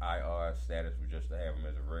IR status was just to have him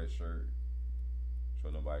as a red shirt, so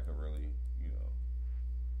nobody could really,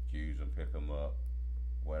 accuse him, pick him up,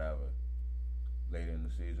 whatever, later in the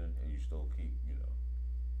season, and you still keep,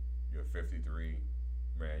 you're 53,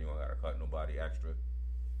 man, you don't gotta cut nobody extra.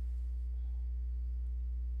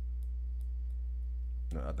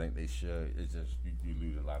 No, I think they should. It's just you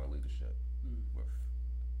lose a lot of leadership with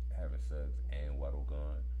having Suggs and Weddle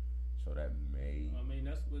gone, so that may. I mean,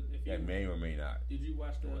 that's what. If that you, may or may not. Did you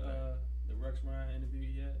watch the Rex Ryan interview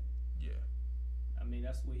yet? Yeah. I mean,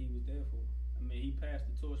 that's what he was there for. I mean, he passed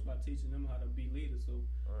the torch by teaching them how to be leaders. So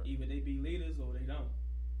Right. either they be leaders or they don't.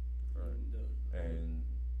 Right. And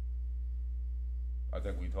I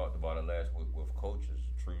think we talked about it last week with coaches.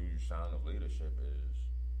 True sign of leadership is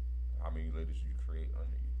how many leaders you create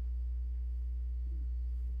under you.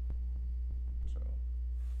 So,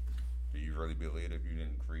 do you really be a leader if you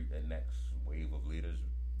didn't create that next wave of leaders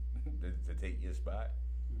to take your spot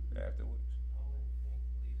afterwards? I wouldn't think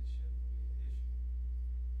leadership would be an issue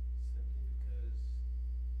simply because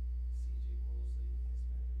C.J. Mosley has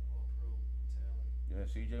been an all-pro talent. Yeah,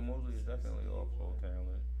 C.J. Mosley is definitely all-pro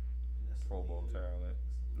talent, And that's a Pro Bowl leader. talent,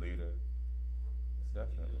 That's a leader,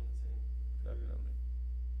 That's a leader definitely. on the team. definitely.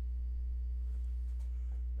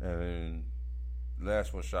 And then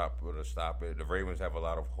last one shot to stop it. The Ravens have a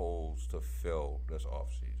lot of holes to fill this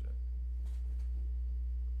offseason.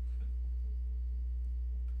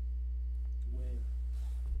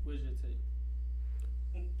 Where's your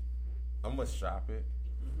take? I'm gonna shop it.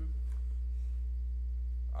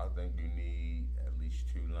 I think you need at least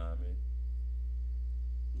 2 linemen.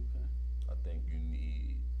 Okay. I think you're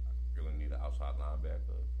gonna need an outside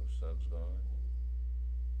linebacker for Suggs gone.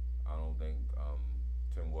 I don't think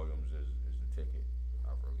Tim Williams is the ticket.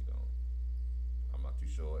 I really don't. I'm not too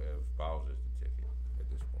sure if Bowser is the ticket at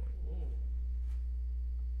this point.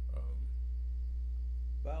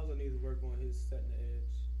 Bowser needs to work on his setting the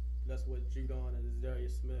edge. That's what Judon and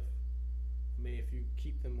Darius Smith. I mean, if you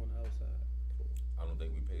keep them on the outside. I don't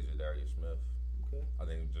think we pay Zadarius Smith. Okay. I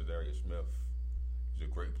think Zadarius Smith is a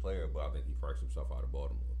great player, but I think he priced himself out of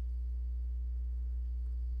Baltimore.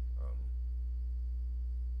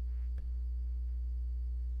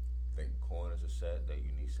 I think corners are set that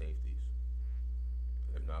you need safeties.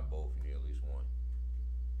 If not both, you need at least one.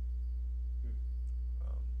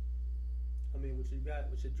 I mean, what you got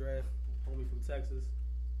with your draft, homie from Texas.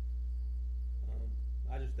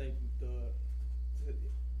 I just think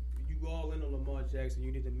you go all in on Lamar Jackson.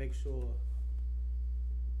 You need to make sure.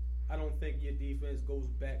 I don't think your defense goes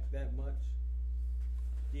back that much.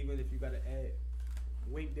 Even if you got to add,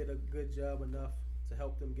 Wink did a good job enough to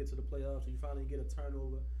help them get to the playoffs. So you finally get a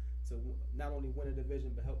turnover to not only win a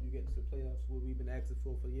division but help you get to the playoffs, what we've been asking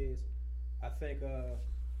for years. I think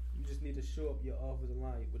you just need to show up your offensive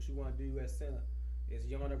line. What you want to do at center is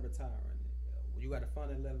Yarner retiring. You got to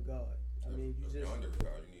find that left guard. I mean, you just. Yonder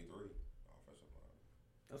guard, you need 3 offensive line.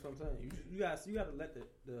 That's what I'm saying. You got to let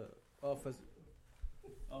the offensive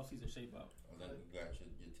offseason shape out. I think you got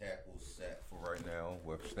your tackles set for right now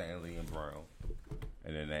with Stanley and Brown,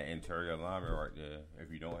 and then that interior lineman right there.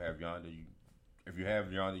 If you don't have Yonder, if you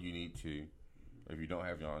have Yonder, you need 2. If you don't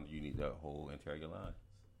have Yonder, you need that whole interior line.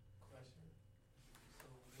 Question. So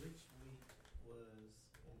which week was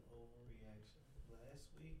an overreaction? Last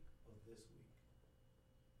week or this week?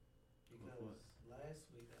 Because last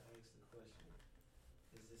week I asked the question,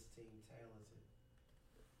 is this team talented?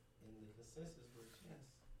 And the consensus was yes.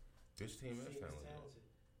 This team is This talented.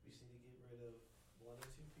 We just need to get rid of 1 or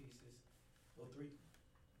 2 pieces, or 3,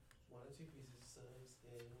 1 or 2 pieces, Suggs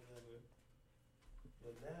and whatever.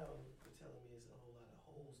 But now you're telling me it's a whole lot of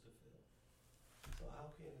holes to fill. So how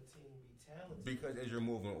can a team be talented? Because as you're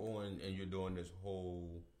moving on and you're doing this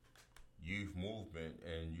whole youth movement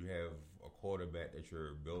and you have a quarterback that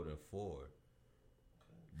you're building for,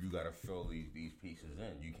 you got to fill these pieces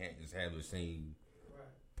in. You can't just have the same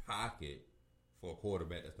pocket for a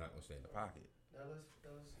quarterback that's not going to stay in the pocket. Now let's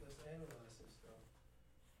analyze this stuff.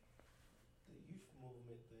 The youth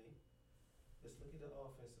movement thing. Let's look at the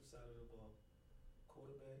offensive side of the ball.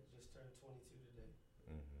 Quarterback just turned 22 today.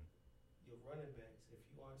 Mm-hmm. Your running backs, if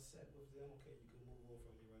you aren't set with them, okay, you can move on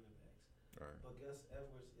from your running back. Right. But Gus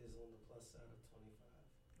Edwards is on the plus side of 25.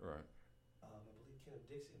 Right. I believe Kenneth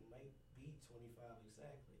Dixon might be 25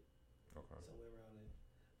 exactly, Okay. somewhere around there.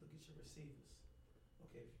 Look at your receivers.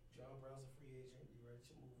 Okay, if John Brown's a free agent, you ready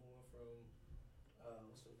to move on from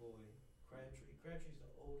what's the boy Crabtree? Crabtree's the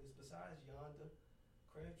oldest, besides Yonder.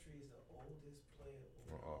 Crabtree is the oldest player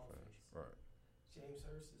on On offense. Right. James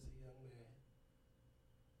Hurst is a young man.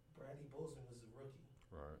 Bradley Bozeman was a rookie,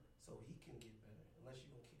 Right. so he can get better unless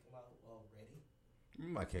you're gonna kick him out already. You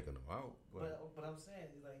might kicking them out, but But I'm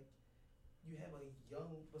saying, like, you have a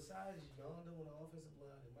young, besides Yonder on the offensive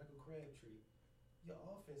line and Michael Crabtree, your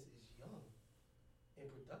offense is young and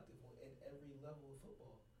productive at every level of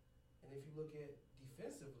football. And if you look at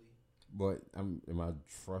defensively, am I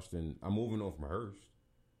trusting? I'm moving on from Hurst.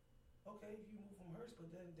 okay, you move from Hurst,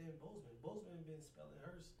 but then Bozeman. Bozeman been spelling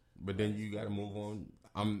Hurst. But then you got to move on.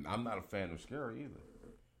 I'm not a fan of Scary either.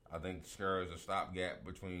 I think Scary is a stopgap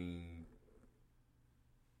between.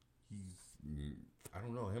 I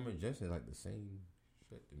don't know. Him and Jensen like the same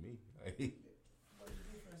shit to me. But the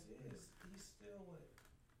difference is he's still what?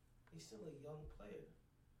 He's still a young player,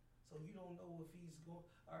 so you don't know if he's going.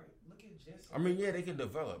 All right, look at Jensen. I mean, yeah, they can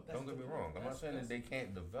develop. That's Don't get the me point. wrong. I'm not saying that they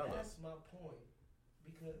can't develop. That's my point,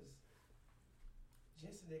 because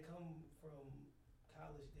Jensen, they come from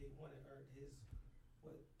college day one and earned his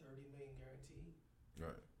 $30 million guarantee.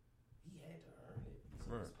 Right. He had to earn it, so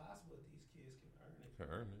Right. it's possible that these kids can earn it. Can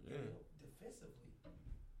earn it. You Yeah. know, defensively,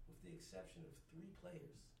 with the exception of 3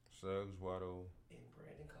 players Suggs, Waddle. and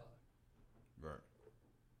Brandon Carr. Right.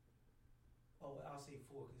 Oh, well, I'll say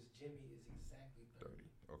 4 because Jimmy is exactly 30. 30.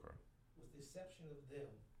 Okay. With the exception of them,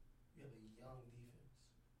 you have a young defense.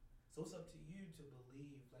 So it's up to you to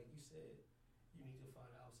believe, like you said, you need to find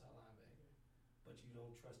an outside linebacker, but you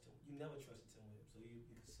don't trust him. You never trusted Tim Williams, so you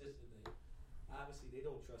consistently. Obviously, they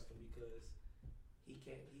don't trust him because he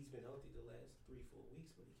can't. He's been healthy the last 3-4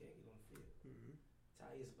 weeks, but he can't get on the field. Mm-hmm.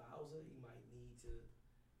 Tyus Bowser, he might need to.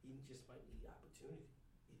 He just might need opportunity.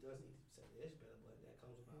 He does need to set the edge better, but that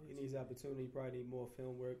comes with He opportunity. needs opportunity. Probably need more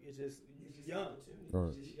film work. It's just It's just young. opportunity. Right.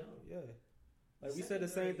 It's just young. Yeah. Like we said the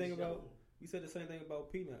same thing about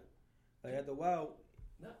Peanut. Like at the Wild,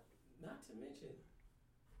 Not to mention,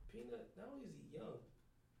 Peanut. Not only is he young,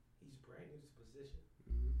 he's brand new to his position.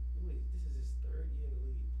 This is his 3rd year in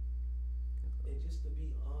the league. And just to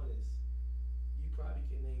be honest, you probably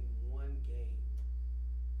can name one game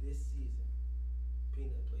this season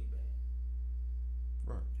Peanut played bad.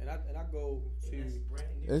 Right. and I go to And that's brand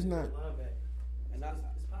new. It's to not- the linebacker. And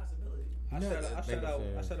It's a possibility.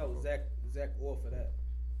 I shout out Zach Orr for that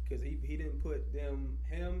because he didn't put him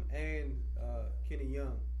and Kenny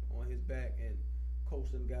Young on his back and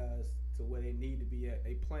coach them guys to where they need to be at.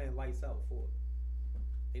 They playing lights out for it.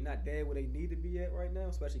 They not there where they need to be at right now,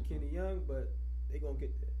 especially Kenny Young, but they gonna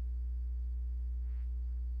get there.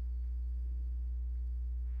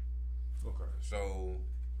 Okay. So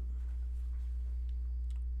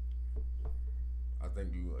I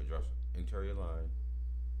think you address interior line.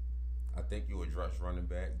 I think you address running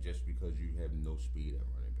back just because you have no speed at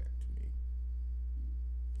running back to me.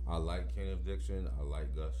 I like Kenneth Dixon. I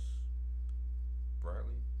like Gus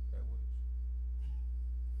Bradley. Edwards.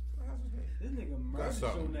 How's his name? This nigga murdered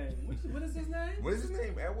something. your name. What is his name? What is his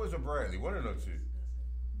name? Edwards or Bradley? One of those two.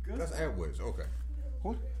 Gus Edwards. Okay.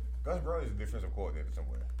 Who? Gus Bradley is a defensive coordinator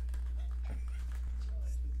somewhere.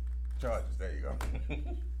 Chargers. There you go.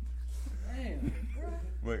 Damn.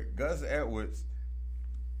 But Gus Edwards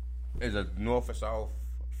is a north or south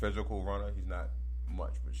physical runner. He's not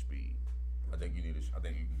much with speed. I think you can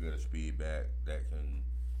get a speed back that can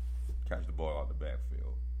catch the ball out the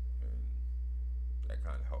backfield, and that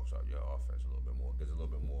kind of helps out your offense a little bit more. Gives a little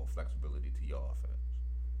bit more flexibility to your offense.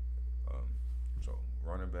 So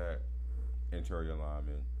running back, interior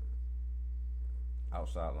lineman,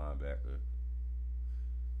 outside linebacker,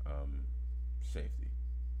 safety.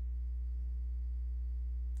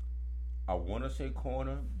 I want to say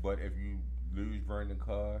corner, but if you lose Brandon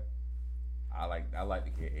Carr, I like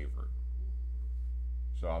the kid Avery.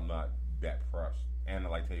 So I'm not that pressed, and I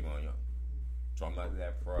like Tavon Young. So I'm not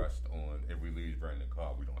that pressed on if we lose Brandon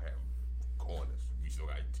Carr, we don't have corners. We still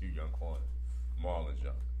got 2 young corners. Marlon's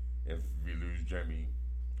young. If we lose Jimmy,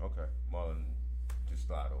 okay, Marlon just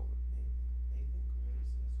slide over. Nathan Gray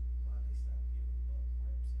says why they stopped giving Buck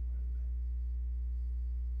reps at running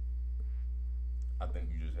back I think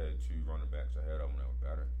you just had 2 running backs ahead of them that were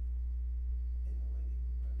better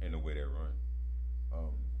in the way they were running. in the way they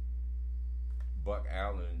run. Buck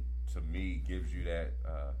Allen, to me, gives you that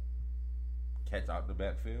catch out the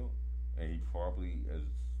backfield, and he probably is.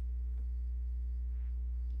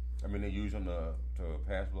 I mean, they use him to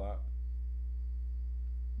pass block,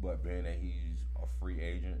 But being that he's a free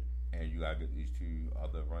agent and you gotta get these two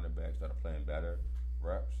other running backs that are playing better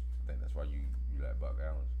reps, I think that's why you let Buck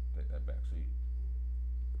Allen take that back seat.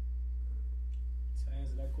 To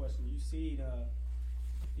answer that question, you see,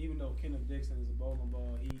 even though Kenneth Dixon is a bowling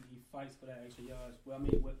ball, he fights for that extra yards. Well, I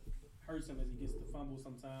mean, what hurts him is he gets the fumble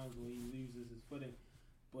sometimes when he loses his footing,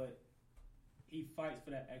 but he fights for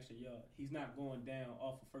that extra yard. He's not going down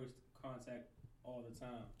off of first contact all the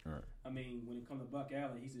time. Right. I mean, when it comes to Buck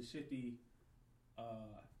Allen, he's a shifty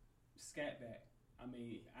scat back. I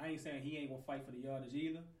mean, I ain't saying he ain't gonna fight for the yardage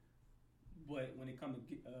either, but when it comes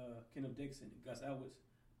to Kenneth Dixon and Gus Edwards,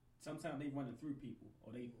 sometimes they running through people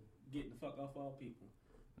or they getting the fuck off all people.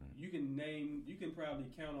 You can probably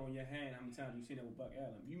count on your hand how many times you've seen that with Buck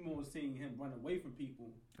Allen. You more seen him run away from people,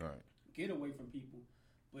 Right. get away from people,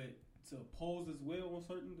 but to oppose his will on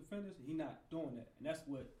certain defenders, he not doing that. And that's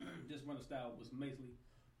what this running style was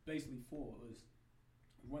basically for, was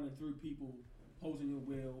running through people, opposing your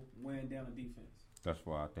will, wearing down the defense. That's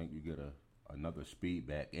why I think you get another speed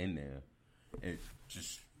back in there. It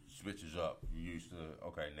just switches up. You used to,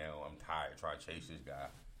 okay, now I'm tired trying to chase this guy.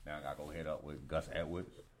 Now I gotta go head up with Gus Edwards.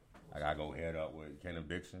 I gotta go head up with Kenneth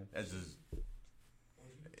Dixon. That's just,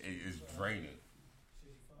 it's draining.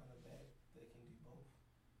 Should you find a back that can do both?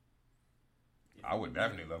 I would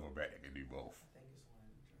definitely love a back that can do both. I think it's one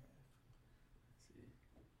in the draft.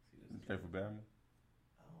 You play for Bama?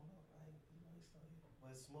 I don't know. He's not here.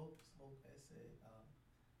 But Smoke has said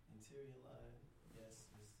interior line, yes,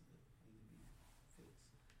 need to be fixed.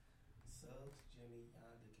 Suggs, Jimmy,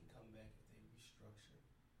 Yonda can come back if they restructure.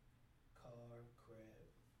 Carr, Crab,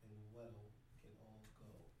 and Weddle can all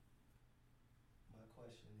go. My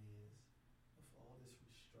question is, with all this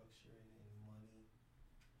restructuring and money,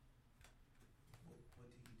 what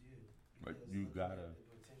do you do? But Because you looking gotta- at the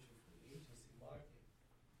potential free agency market,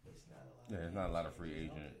 it's not a lot. Yeah, there's not a lot of free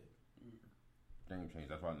agents out agent. there. Thing change.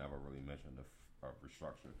 That's why I never really mentioned the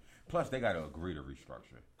restructure. Plus, they got to agree to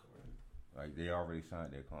restructure. Correct. Like, they already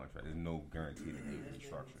signed their contract. There's no guarantee that they There's been-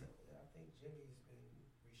 restructure. I think Jimmy's been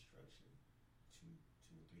restructured two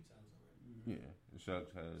or three times already. Yeah,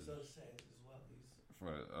 Suggs has So says as well.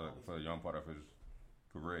 He's for a young part of his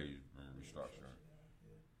career, he's been restructuring.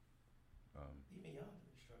 Yeah. Even Yonda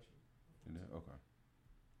restructured. Yeah, okay.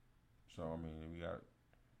 So I mean, we got.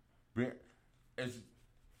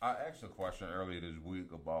 I asked a question earlier this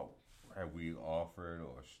week about have we offered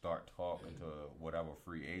or start talking to whatever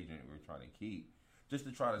free agent we're trying to keep, just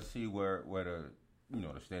to try to see where the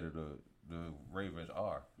the state of the Ravens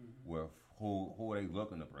are with who are they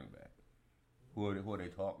looking to bring back, who are they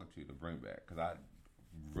talking to bring back? Because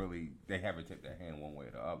they haven't tipped their hand one way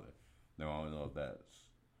or the other. Now I don't know if that's.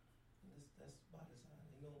 That's by design.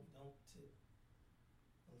 They don't tip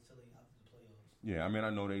until they out to the playoffs. Yeah, I mean, I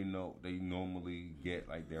know they normally get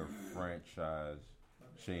like their franchise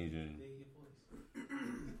changing,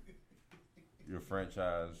 your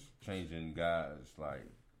franchise changing guys like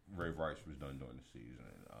Ray Rice was done during the season,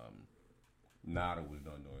 Nada was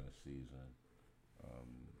done during the season,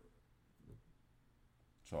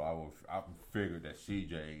 so I figured that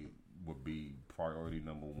CJ would be priority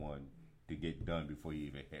number one to get done before you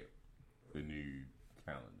even hit the new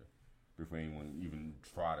calendar, before anyone even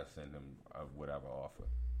try to send them whatever offer.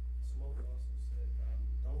 Smoke also said,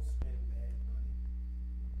 don't spend bad money.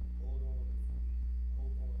 Hold on.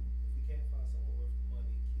 If we can't find someone worth the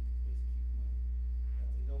money, keep the money. Now,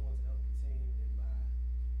 if they don't want to help the team, then buy.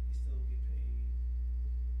 They still get paid.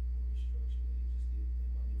 Or restructure. They just get their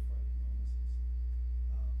money in front of bonuses.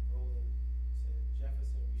 Roland said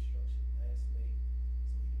Jefferson restructured last May,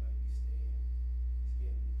 so he might be staying. He's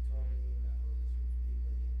getting $12 million with $8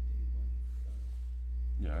 million in daily money.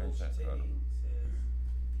 Yeah, I ain't Coach saying Tay says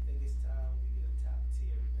he think it's time we get a top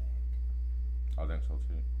tier back. I think so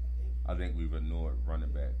too. I think we've ignored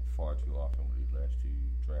running back far too often with these last two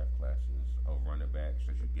draft classes of running backs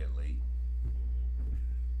that you get late.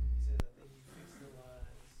 He says I think we fix the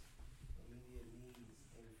line's immediate needs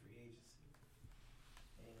in free agency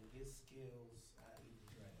and get skills out of the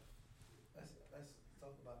draft. Let's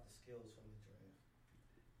talk about the skills from the draft.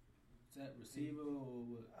 Is that receiver or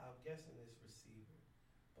what? I'm guessing it's receiver,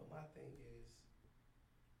 but my thing is,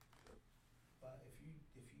 but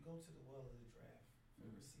if you go to the well of the draft for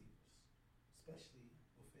receivers, especially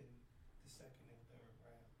within the second and third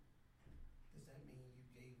round, does that mean you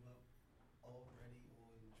gave up already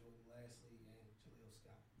on Jordan Lasley and Jaleel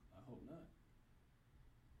Scott I hope not.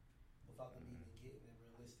 without them even getting a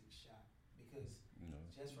realistic shot? Because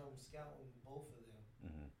just from scouting both of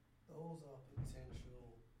them, those are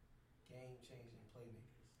potential game-changing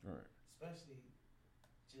playmakers. Right. Especially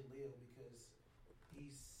Jaleel, because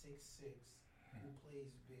he's 6'6", who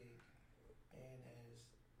plays big and has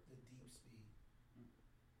the deep speed.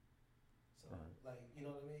 So, Right. like, you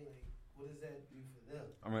know what I mean? Like, what does that do for them?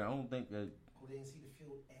 I mean, I don't think that. Who didn't see the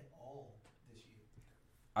field at all this year?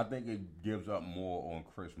 I think it gives up more on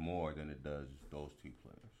Chris Moore than it does those two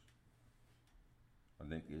players. I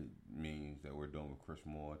think it means that we're done with Chris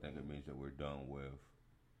Moore. I think it means that we're done with.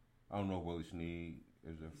 I don't know if Willie Snead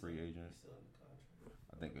is a free agent. He's still in the contract.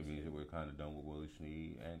 I think it means that we're kind of done with Willie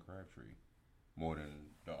Snead and Crabtree, more than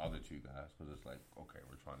the other two guys, because it's like, okay,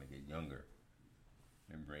 we're trying to get younger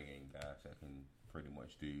and bring in guys that can pretty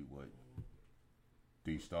much do what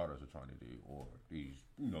these starters are trying to do, or these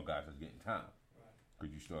guys that's getting time. Right.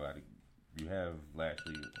 Because you still got to, you have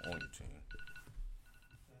Lashley on your team.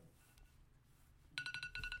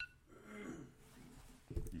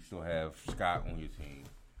 You still have Scott on your team.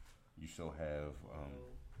 You still have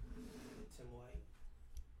Tim White.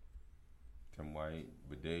 Tim White,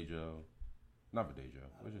 not Badejo.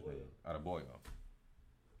 What's his name? Adebayo.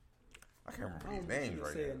 I can't remember these names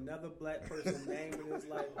right say now. another black person name in his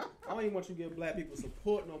life. I don't even want you to give black people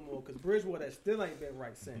support no more because Bridgewater still ain't been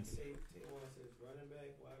right since. T1 says running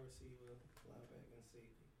back, wide receiver, linebacker, and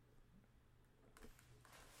safety.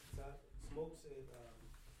 Smoke said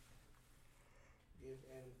give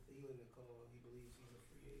Adam Thielen a call. He believes he's a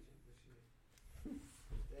free agent this year.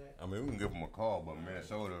 I mean, we can give him a call, but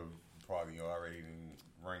Minnesota probably already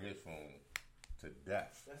rang his phone to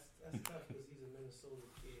death. That's tough because he's a Minnesota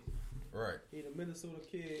kid. Right. He the Minnesota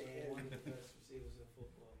kid, And one and, of the best receivers in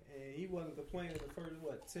football. and he wasn't complaining the first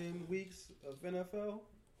 10 weeks of NFL,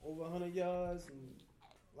 over 100 yards and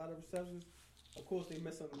a lot of receptions. Of course, they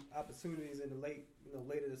missed some opportunities in the later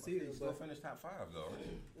the season. He still But finished top 5 though.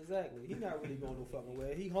 Right? exactly, he not really going no fucking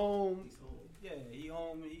way. He home. He's home. Yeah, he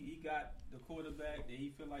home. He got the quarterback that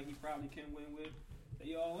he feel like he probably can win with.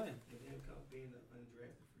 They all in. And him being an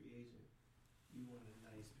undrafted free agent, you want a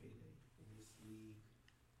nice payday in this league.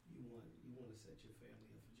 You want to set your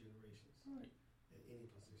family up for generations Right. at any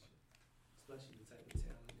position, especially the type of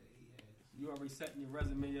talent that he has. You already setting your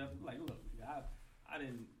resume up. Like, look, I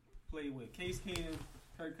didn't play with Case Keenum,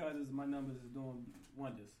 Kirk Cousins. My numbers is doing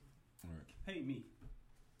wonders. Right. Pay me.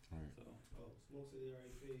 Right. So Oh, Smoke said they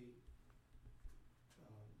already paid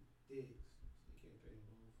Diggs, so they can't pay them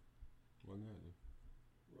both. What got it?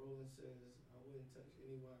 Roland says, I wouldn't touch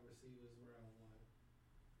any wide receivers round one.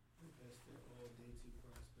 Invest in all day two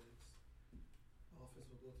prospects. Offense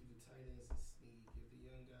will go through the tight ends and Snead. Give the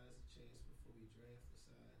young guys a chance before we draft the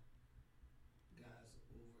side guys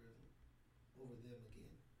over them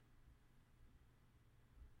again.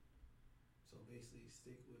 So basically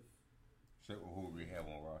stick with Who we have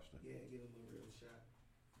on roster. give them a real shot.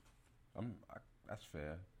 That's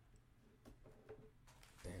fair.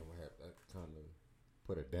 Damn, that kind of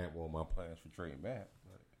put a damper on my plans for trading back.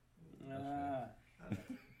 But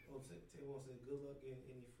Taylor said, good luck getting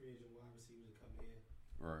any free agent wide receiver to come in.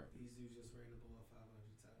 right. These dudes just ran the ball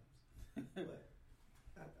 500 times. But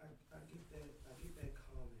I get that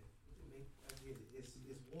comment. I get it. It's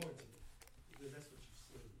warranted because that's what you've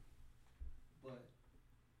seen. But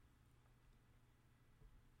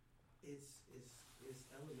it's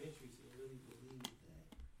elementary to really believe that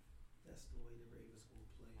that's the way the Ravens will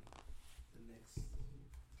play the next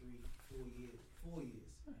 4 years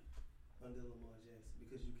under Lamar Jackson,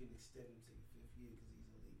 because you can extend him to your 5th year because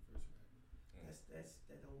he's a late first round.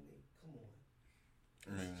 That don't make. Come on,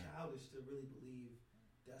 it's childish to really believe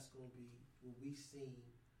that's going to be what we've seen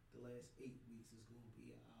the last 8 weeks is going to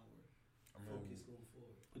be our focus going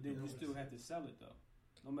forward. but then you still have to sell it though,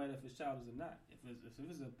 no matter if it's childish or not. If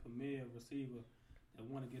it's a premier receiver that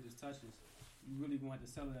want to get his touches, you really going to have to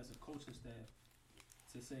sell it as a coaching staff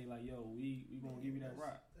to say like, yo, we gonna give you that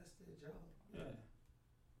rock. That's their job. Yeah.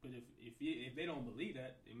 But if they don't believe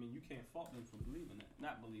that, I mean, you can't fault them for believing that,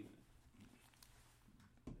 not believing it.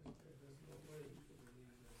 There's no way you can believe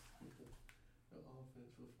that's the offense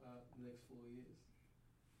for the next 4 years.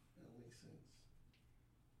 That don't make sense.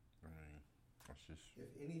 I mean, that's just. If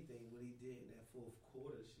anything, what he did in that fourth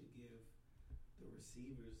quarter should give the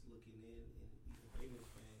receivers looking in and even Ravens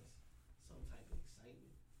fans some type of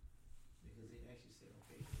excitement, because they actually said,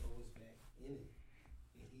 okay, throw us back in it,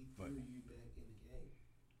 and he threw you back in the game.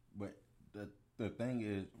 But the thing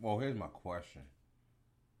is, well, here's my question,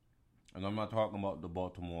 and I'm not talking about the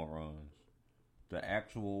Baltimore runs. The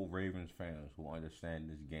actual Ravens fans who understand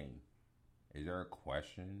this game, is there a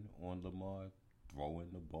question on Lamar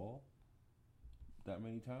throwing the ball that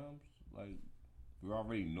many times? Like, we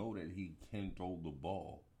already know that he can throw the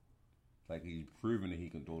ball. Like, he's proven that he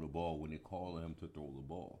can throw the ball when they call him to throw the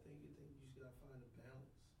ball. I think you just gotta find a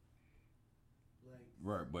balance. Like,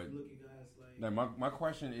 Right, but you look at guys like now my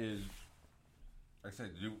question is, Like I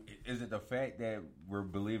said, is it the fact that we're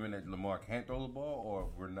believing that Lamar can't throw the ball, or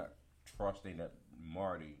we're not trusting that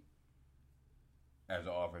Marty, as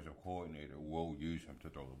an offensive coordinator, will use him to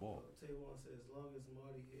throw the ball? Tavon said, as long as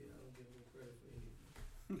Marty here, I don't give him credit for anything.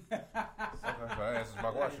 Okay, so that answers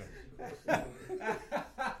my question.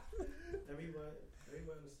 Everybody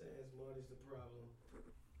understands Marty's the problem.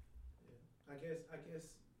 Yeah. I guess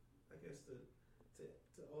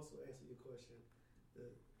to also answer your question, the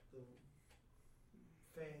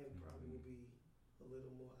fan probably will be a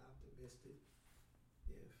little more optimistic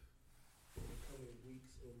if in the coming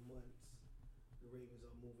weeks or months the Ravens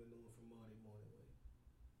are moving on from Marty Morningway.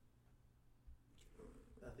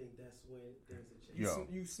 I think that's when things are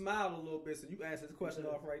changing. You smiled a little bit, so you answered the question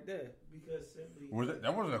off right there. Because simply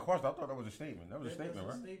That wasn't a question. I thought that was a statement. That was a statement,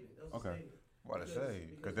 right? That was Okay. a statement. What I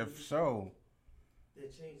say? Because if we- so,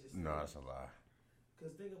 that changes. no, that's a lie.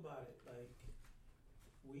 Because think about it, like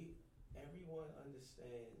everyone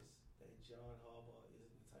understands that John Harbaugh isn't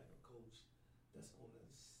the type of coach that's going to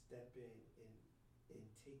step in and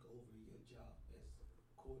take over your job as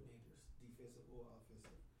coordinators, defensive or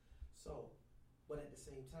offensive. So, but at the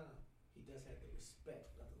same time, he does have the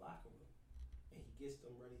respect of the locker room, and he gets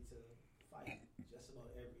them ready to fight just about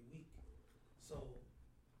every week. So,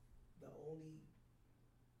 the only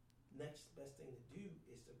next best thing to do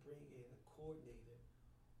is to bring in a coordinator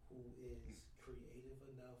who is creative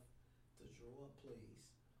enough to draw up plays,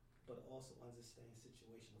 but also understands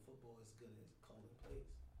situational football as good as calling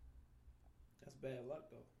plays. That's bad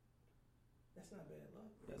luck, though. That's not bad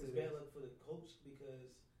luck. Yes, It's it bad is. luck for the coach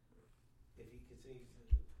because if he continues to,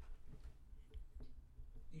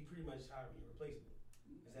 you pretty much hiring your replacement.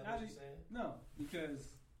 Is that what you're saying? No,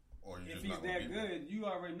 because Or you if just he's not gonna that be good, you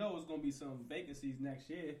already know it's going to be some vacancies next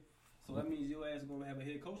year. So that means your ass is going to have a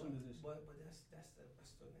head coaching position. But that's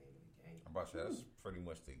the name of the game. I'm about to say that's pretty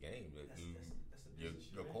much the game. That That's the your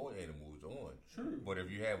business you're in. coordinator moves on. True. But if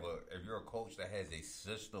you're a coach that has a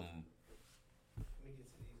system, Let me get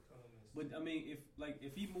to these comments. But I mean,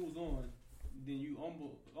 if he moves on, then you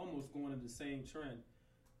almost going into the same trend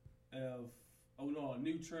of a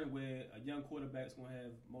new trend where a young quarterback's going to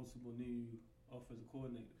have multiple new offensive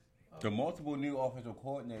coordinators. the multiple new offensive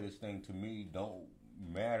coordinators thing to me don't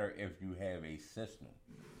matter if you have a system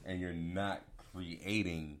and you're not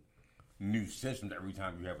creating new systems every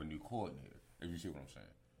time you have a new coordinator. If you see what I'm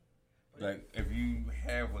saying. Like if you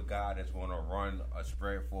have a guy that's going to run a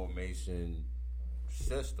spread formation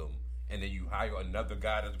system, and then you hire another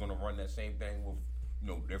guy that's going to run that same thing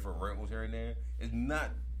with different wrinkles here and there, it's not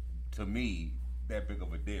to me that big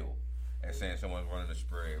of a deal as saying someone's running a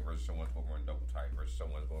spread versus someone's going to run double tight versus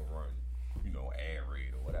someone's going to run air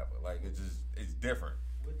raid or whatever. Like it's different.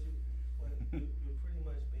 You're pretty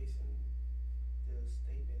much basing the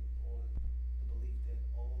statement on the belief that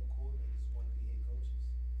all coordinators want to be head coaches.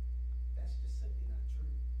 That's just simply not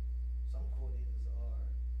true. Some coordinators are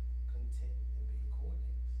content in being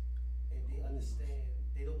coordinators, and they understand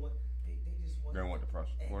they don't want. They just want. They don't want the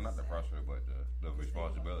pressure. Well, not the pressure, but the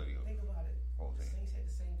responsibility of Think about it. whole The team. Saints had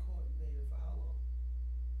the same coordinator for how long?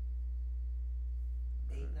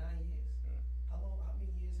 8, 9 years. Yeah. How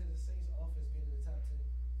many years has the Saints offense been in the top 10?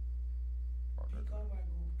 Pete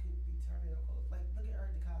Carmichael group could be turning up calls. Like, look at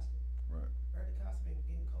Eric DeCosta. Right. Eric DeCosta been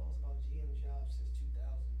getting calls about GM jobs since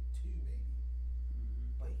 2002, maybe.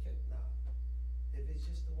 But he kept, nah. If it's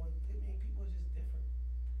just the one, I mean, people are just different.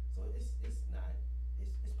 So it's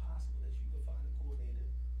possible that you can find a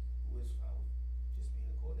coordinator who is fine with just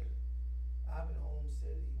being a coordinator. Ivan Holmes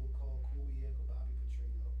said he would call Kubiak or Bobby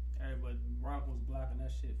Petrino. Everybody, Broncos blocking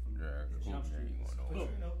that shit from Yeah, Jump Kubiak Street. ain't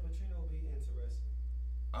going nowhere. Petrino will be interesting.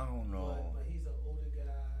 I don't know. But he's an older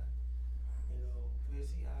guy. We'll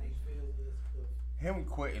see how he feels with Him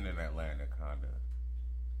quitting in Atlanta, kinda.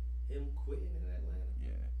 him quitting in Atlanta.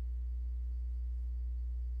 Yeah.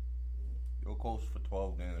 You'll coach for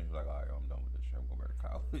 12 games and you're like, all right, I'm done with this shit. I'm going back to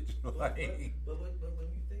college. But when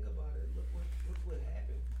you think about it, look what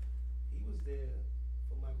happened. He was there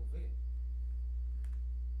for Michael Vick.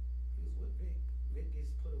 He was with Vick. Vick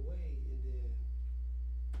gets put away, and then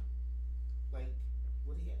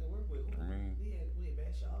what he had to work with. I mean- he had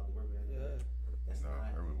Matt Shaw to work with. Yeah. That's No,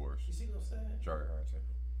 not. it was worse. You see what I'm saying? Jerry Harrison.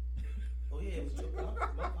 Oh yeah, it was Joey.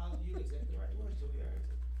 My apology, you exactly right. It was Joey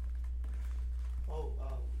Harrington.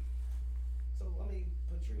 So I mean,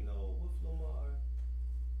 Petrino with Lamar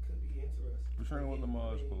could be interesting. Petrino with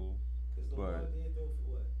Lamar is cool. Because Lamar but- did throw for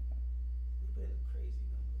what? He put up crazy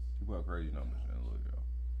numbers. He put up crazy numbers in Louisville.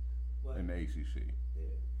 But In the ACC.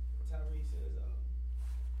 yeah, Tyree says.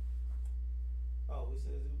 He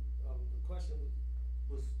says the question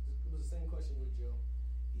was the same question with Joe.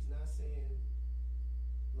 He's not saying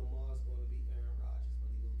Lamar's going to be Aaron Rodgers.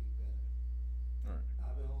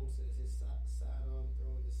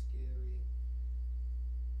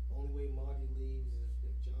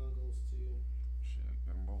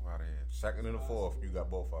 second and the fourth, you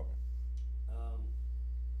got both of them.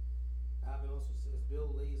 Ivan also says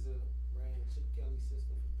Bill Lazor ran Chip Kelly's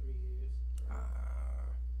system for 3 years.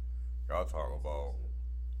 Y'all talking about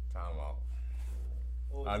timeout.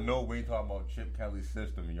 I know we ain't talking about Chip Kelly's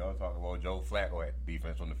system, and y'all talking about Joe Flacco at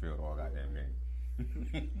defense on the field all goddamn game.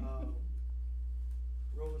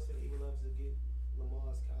 Roman said he would love to get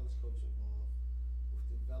Lamar's college coach involved with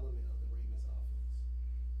the development of the Ravens offense,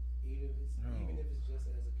 even if it's just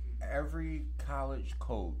as a QB. Every college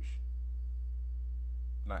coach,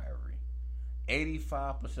 not every,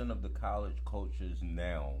 85% of the college coaches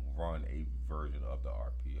now run a version of the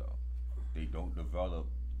RPO. They don't develop.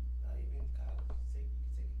 Not even college. You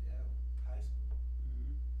can take it down. High school.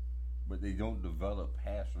 Mm-hmm. But they don't develop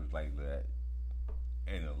passers like that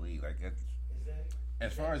in the league. Like it's,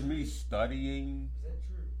 as far as me studying, is that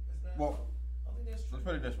true? That's not. Well, I think that's true. let's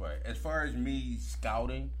put it this way: as far as me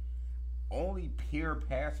scouting, only pure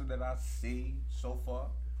passer that I see so far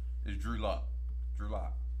is Drew Lock. Drew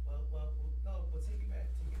Lock. Well, no, but take it back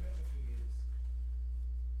a few years.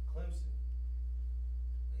 Clemson,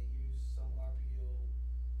 they use some RPO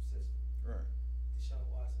system. Right. Deshaun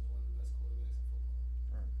Watson's one of the best quarterbacks in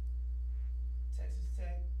football. Right. Texas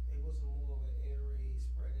Tech, it was more of an air raid,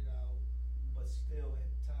 spread it out, but still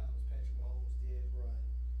at times Patrick Mahomes did run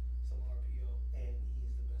some RPO, and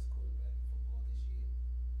he's the best quarterback in football this year.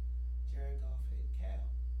 Jared Goff had Cal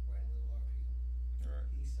ran a little RPO. Right.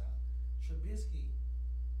 He's solid. Trubisky,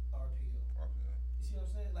 RPO. You see what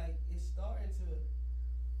I'm saying? Like, it's starting to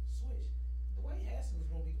switch. Dwayne Haskins is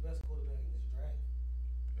going to be the best quarterback in this draft.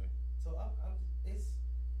 Okay. So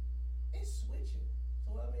it's switching.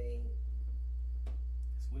 So I mean,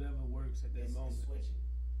 It's whatever works at that it's moment. switching.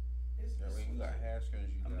 It's I mean, you got switching. Haskins,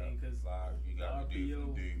 you I got mean, 'cause Locke, you got the dude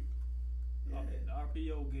from RPO Duke. Yeah. The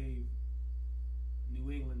RPO gave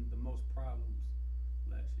New England the most problems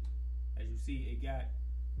last year. As you see, it got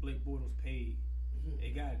Blake Bortles paid.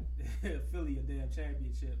 It got Philly a damn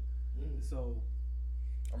championship. So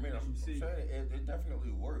I mean, As I'm you see. saying it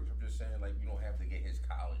definitely works. I'm just saying, like, you don't have to get his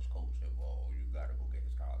college coach involved. You got to go get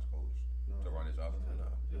his college coach to run his offense. No.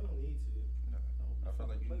 You don't need to. No. I feel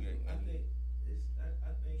like you can get. I think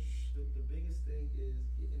the biggest thing is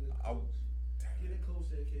getting a coach. Get a coach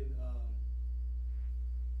that can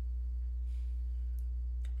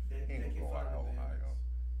that He ain't can gonna go find out the Ohio, balance.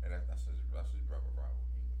 and that's his brother rival.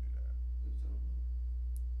 He ain't gonna do that. What you talking about?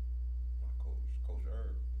 My Coach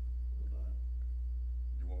Herb. What about it?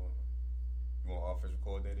 You want offensive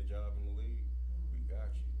coordinator job in the league? We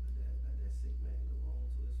got you. Let that sick man go home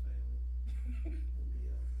to his family. And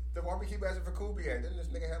be, Then why we keep asking for Kubiak? Didn't this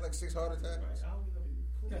nigga have like 6 heart attacks? right. I don't even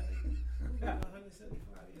know if he's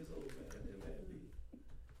 175 years old, man. That man be.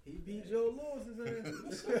 He beat Joe Lewis's ass.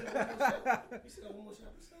 You still got one more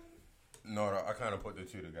shot for something? No, I kind of put the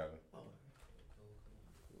two together. Oh.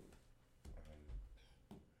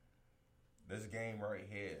 This game right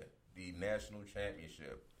here, the national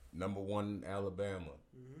championship, number 1 Alabama,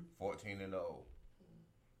 14-0.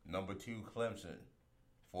 Number 2 Clemson,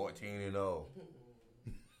 14-0.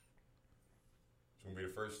 It's gonna be the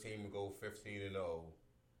first team to go 15-0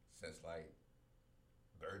 since like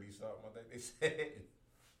 30 something. I think they said.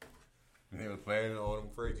 And they was playing all them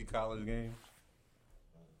crazy college games.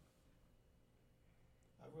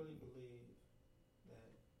 I really believe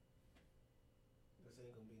that this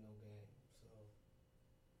ain't gonna be no game. So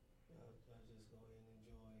y'all just go ahead and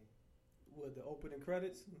enjoy. What, the opening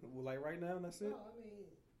credits? Well, like right now, and that's it? No, I mean,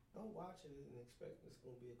 don't watch it and expect it's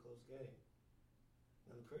gonna be a close game.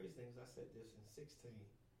 Now the crazy thing is I said this in 16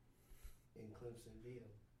 and Clemson beat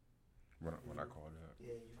them. When I called it up.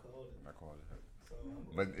 Yeah, you called it. I called it up. So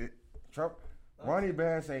But Trump, Ronnie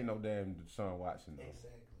Bass ain't no damn Deshaun Watson though.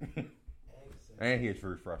 exactly. And he a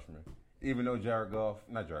true freshman. Even though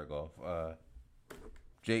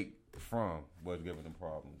Jake Fromm was giving them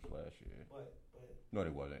problems last year. But No, they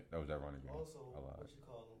wasn't. That was that running game. also, I lied. what you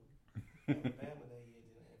call them? Alabama that year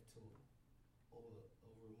didn't have Tua or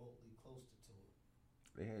remotely close to Tua.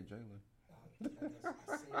 They had Jalen.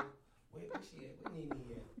 I said, where she at? Where Nene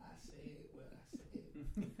at? I said what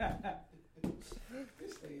I said.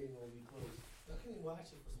 This thing ain't gonna be close. I can't even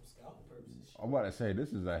watch it for some scouting purposes. I'm about to say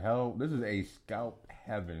this is a scout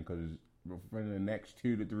heaven because for the next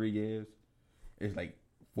 2 to 3 years, it's like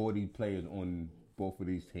 40 players on both of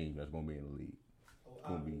these teams that's gonna be in the league. Oh, I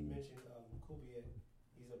Gonna be- mentioned Kubiak.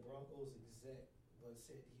 He's a Broncos exec, but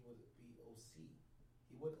said he would be OC.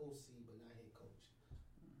 He would OC, but not head coach.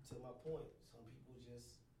 To my point, some people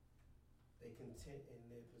they content in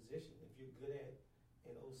their position. If you're good at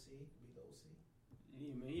an OC, be the OC.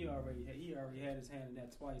 he already had his hand in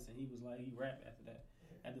that twice, and he was like he rapped after that.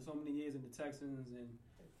 After so many years in the Texans and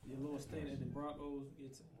Your little stint at the Broncos,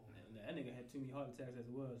 that nigga had too many heart attacks as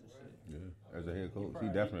it was and shit. Yeah, as a head coach, he probably-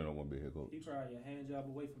 definitely don't want to be a head coach. He probably a hand job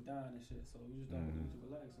away from dying and shit, so you just don't need to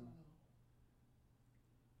relax him.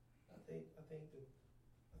 I think the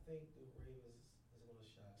Ravens is going to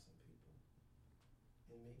shock some people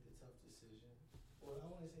and make the tough decision. Well,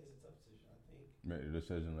 I want to say it's a tough decision. I think Make the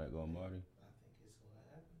decision let go of Marty. I think it's going to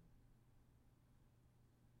happen.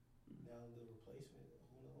 Now the replacement,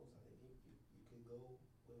 who knows? I think you could go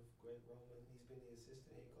with Greg Roman. He's been the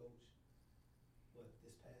assistant head coach. What,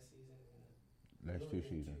 this past season? Last two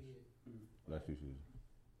seasons. Right? Last 2 seasons.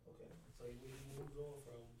 Okay, so he moves on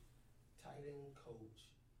from tight end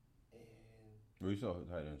coach and We saw the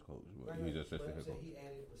tight ends coach, but he's but assistant I'm head saying coach. he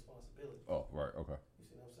added responsibility. Oh, right, okay. You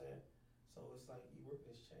see what I'm saying? So it's like you work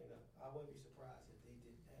this chain up. I wouldn't be surprised if they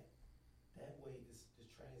did that. That way, this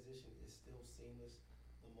transition is still seamless.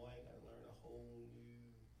 Lamar ain't got to learn a whole new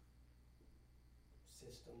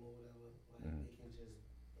system or whatever. Like they can just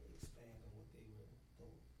expand on what they were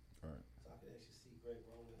doing. Right. So I could actually see Greg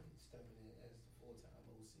Roman stepping in as the full-time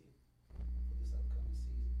OC for this upcoming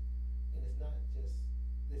season. And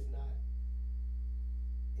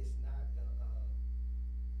it's not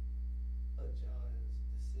a John's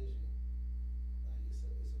decision. Like it's a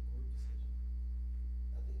group decision.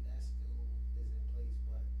 I think that still is in place,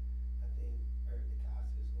 but I think Eric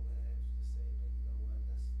DeCosta is going to have to say, like, you know what,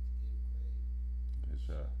 let's give Greg It's a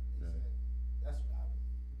shot. yeah. Exactly. That's what I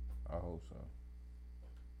believe. I hope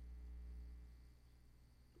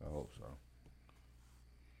so.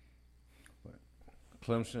 But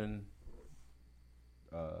Clemson,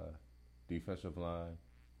 defensive line,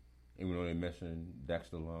 even though they're missing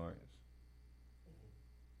Dexter Lawrence,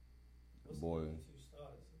 What's boy. the 2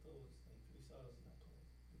 starters? I thought it was like 3 starters not playing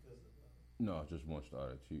because of no, just one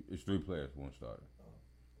starter. It's 3 players, one starter.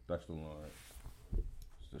 Dexter Lawrence is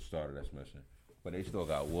the starter that's missing, but they still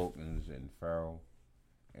got Wilkins and Farrell,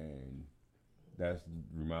 and that's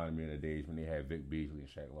reminded me of the days when they had Vic Beasley and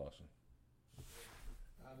Shaq Lawson.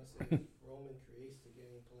 Honestly, Roman creates the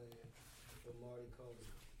game plan for Marty Coleman.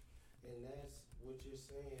 And that's what you're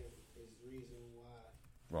saying is the reason why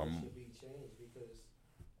it should be changed, because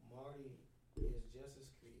Marty is just as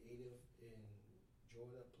creative in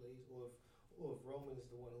drawing up plays, or if Roman is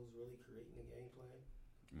the one who's really creating the game plan,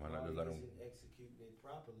 Marty isn't executing it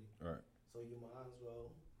properly. Right. So you might as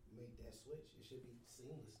well make that switch. It should be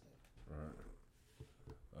seamless then. Right.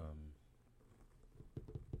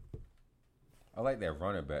 I like that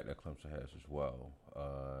running back that Clemson has as well.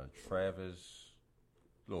 Travis,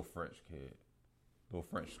 little French kid, little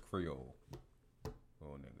French Creole,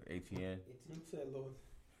 little nigga. ATN. You said Lord.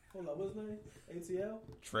 Hold on, what's his name? ATL?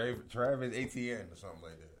 Travis ATN or something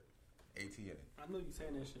like that. ATN. I know you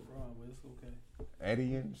saying that shit wrong, but it's okay.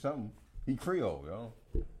 Etienne, something. He Creole, yo.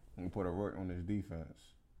 He put a work on his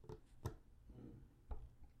defense.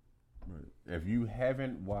 Right. If you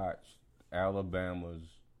haven't watched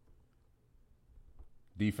Alabama's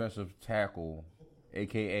defensive tackle,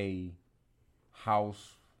 a.k.a.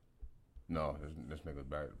 House, no, this nigga's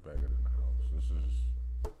bigger than the House. This is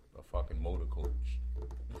a fucking motor coach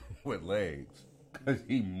with legs. Because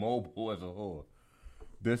he mobile as a whore.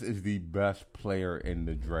 This is the best player in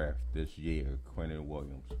the draft this year, Quentin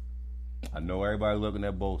Williams. I know everybody looking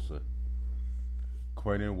at Bosa.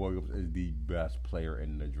 Quentin Williams is the best player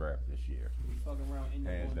in the draft this year. We fucking around in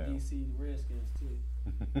Hands the down. DC Redskins too.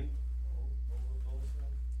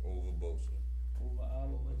 Over Bosa. Over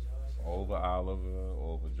Oliver. Over Oliver,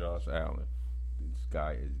 over Josh Allen. This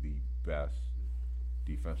guy is the best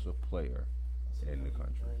defensive player in the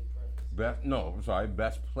country. Best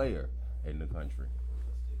player in the country.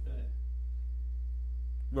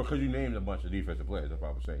 Well, because you named a bunch of defensive players, that's why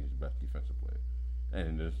I was saying he's the best defensive player.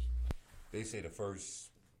 And this, they say the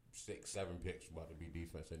first 6, 7 picks about to be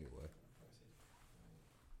defense anyway.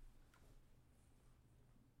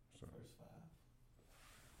 So. First 5.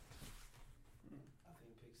 I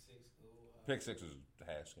think pick 6 go. Pick 6 is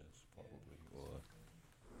Haskins, probably, or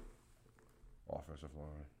offensive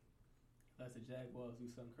line. Unless the Jaguars do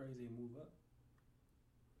something crazy and move up.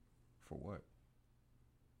 For what?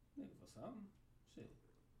 Nigga, for something. Shit.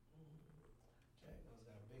 Jaguars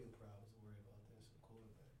got bigger problems to worry about than some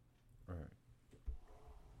quarterback. Right.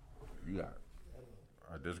 You got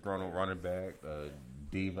a disgruntled running back, a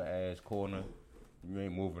diva ass corner. You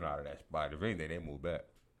ain't moving out of that spot. If anything, they move back.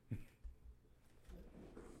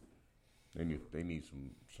 They need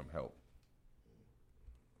some help.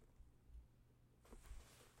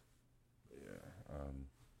 Yeah.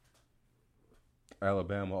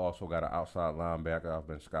 Alabama also got an outside linebacker. I've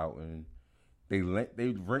been scouting. They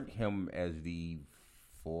rank him as the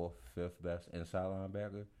 4th, 5th best inside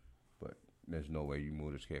linebacker, but There's no way you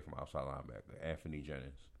move this kid from outside linebacker. Anthony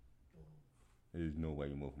Jennings. There's no way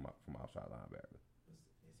you move from outside linebacker.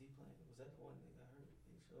 Is he playing? Was that the one that got hurt?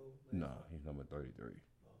 He showed. No, he's number 33. Oh, okay.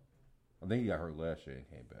 I think he got hurt last year and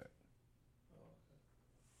came back. Oh,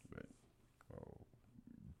 okay.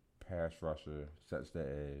 But pass rusher, sets the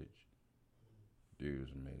edge. Dude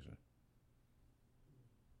is amazing.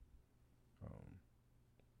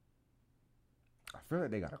 I feel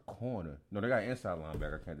like they got a corner. No, they got an inside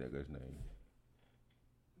linebacker. I can't think of his name.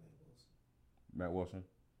 Matt Wilson.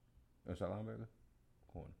 Inside linebacker?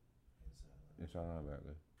 Corner. Inside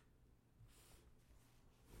linebacker.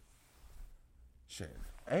 Shit.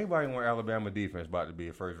 Everybody want Alabama defense about to be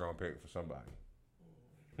a first round pick for somebody.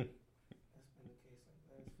 That's been the case like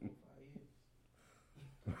last 4 or 5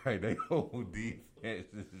 years. Right, they whole defense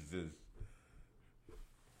is just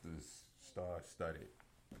star studded.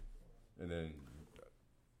 And then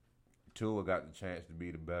Tua got the chance to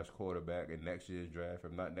be the best quarterback in next year's draft.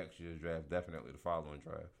 If not next year's draft, definitely the following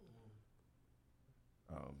draft.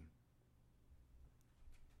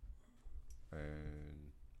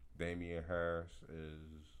 And Damian Harris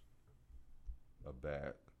is a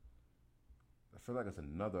back. I feel like it's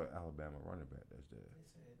another Alabama running back that's there. They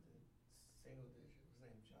said the single digit was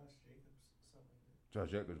named Josh Jacobs, something like that.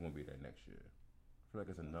 Josh Jacobs gonna be there next year. I feel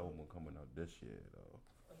like it's another one coming out this year though.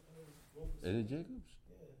 Is it Jacobs?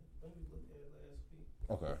 Yeah, when we looked at it last week.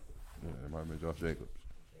 Okay. Yeah, it might have been Josh Jacobs.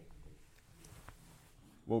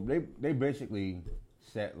 Well, they basically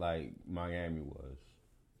set like Miami was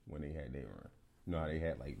when they had their run. You know how they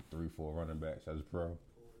had like 3-4 running backs as a pro?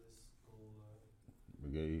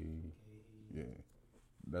 McGahee. Yeah.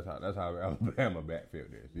 That's how Alabama backfield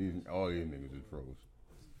is. All these niggas is pros.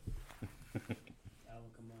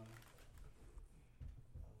 Alvin Kamara.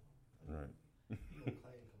 Right. You don't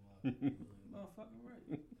claim Kamara. Motherfucking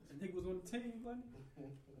right. And nigga was on the team, wasn't he?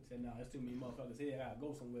 Said, nah, there's too many motherfuckers here. I gotta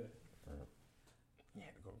go somewhere. You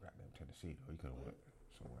had to go goddamn Tennessee though. You could have went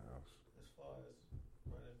somewhere else. As far as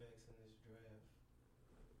running backs in this draft,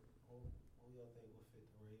 who y'all think will fit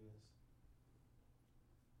the Ravens?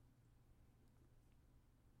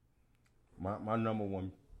 My number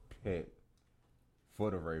one pick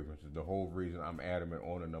for the Ravens is the whole reason I'm adamant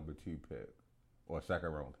on a number 2 pick or second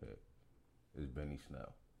round pick is Benny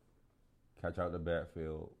Snell. Catch out the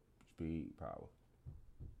backfield, speed, power.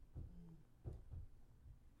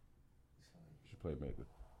 She's a playmaker.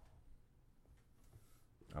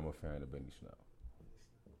 I'm a fan of Benny Snell.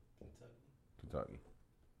 Kentucky.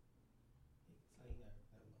 So you got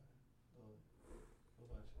never mind. What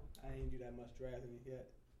about you? I ain't do that much drafting yet,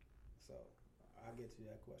 so I'll get to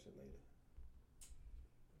that question later.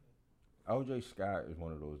 O.J. Scott is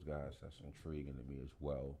one of those guys that's intriguing to me as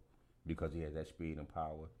well because he has that speed and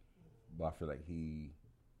power. But I feel like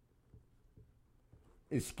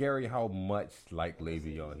it's scary how much like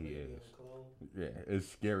Le'Veon he is. Yeah, it's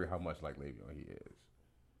scary how much like Le'Veon he is.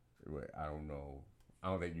 But I don't know. I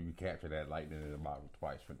don't think you can capture that lightning in the bottom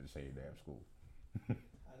twice from the same damn school. How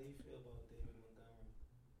do you feel about David Montgomery?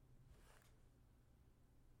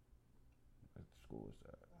 What school is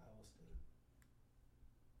that? Iowa State.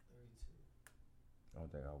 32. I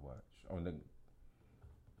don't think I watch.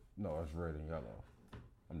 No, it's red and yellow.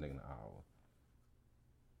 I'm thinking of Iowa.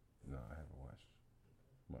 No, I haven't watched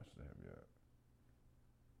much of him yet.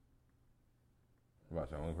 About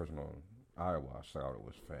the only person on Iowa I saw it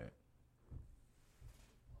was Fant.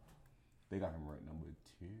 They got him ranked number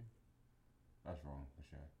 2. That's wrong, for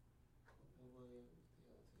sure.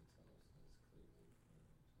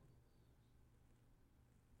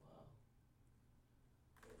 Wow.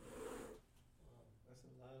 That's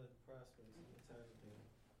a lot of prospects in the entire thing.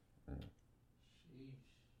 Sheesh.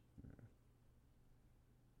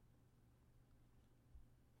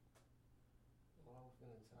 Well,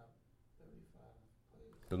 within the top 35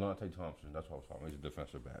 players. Delonte Thompson, that's what I was talking about. He's a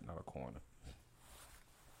defensive back, not a corner.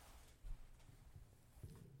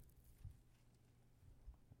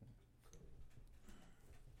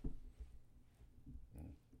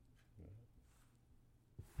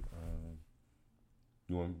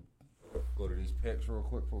 You want to go to these picks real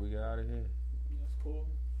quick before we get out of here? That's cool.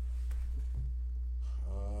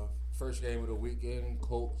 First game of the weekend,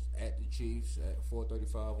 Colts at the Chiefs at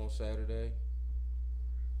 4:35 on Saturday.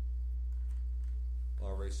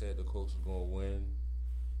 Already said the Colts was going to win,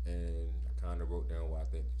 and I kind of wrote down why I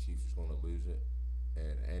think the Chiefs was going to lose it.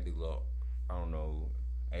 And Andy Luck, I don't know,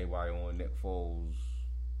 everybody on Nick Foles,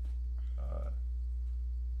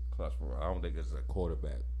 clutch. I don't think it's a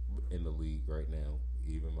quarterback in the league right now.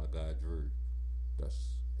 Even my guy Drew,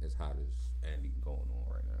 that's as hot as Andy going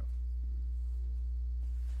on right now.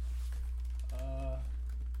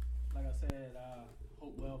 Like I said, I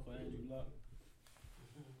hope well for Andrew Luck.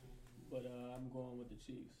 But I'm going with the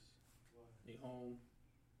Chiefs. Why? They home.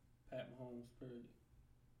 Pat Mahomes, period.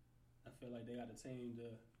 I feel like they got a team to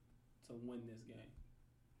win this game.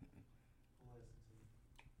 Who has the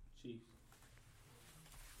team? Chiefs.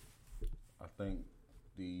 I think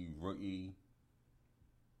the rookie.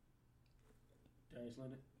 Darius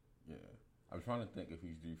Leonard. Yeah, I'm trying to think if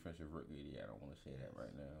he's defensive rookie. Yeah, I don't want to say that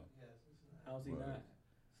right now. Yes, it's not. How's he Well, not?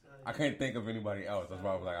 It's not I can't think of anybody else. That's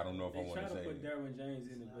why I was like, I don't know if I They want try to to say put it. Derwin James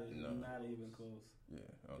in it, but No. not even close. Yeah.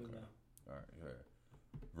 Good Okay. enough. All right. Yeah.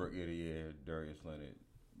 Rookie of the year, Darius Leonard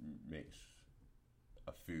makes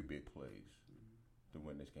a few big plays to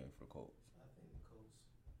win this game for the Colts. I think the Colts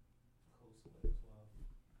win as well.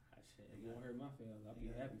 Shit, it won't hurt my feelings. I'll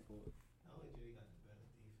be happy for it. Not only do they got the better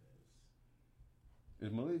defense.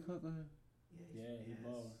 Is Malik Hooker? Yeah, he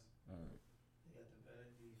ballin'. All right. They got the better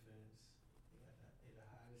defense. They're the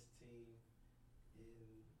hottest team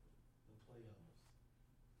in the playoffs.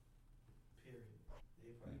 Period.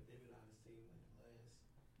 They've been the hottest team like the last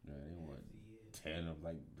Yeah, they half won of the year. 10 of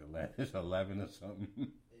like the last 11 or something.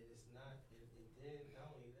 And it's not, and then not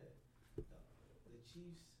only that, the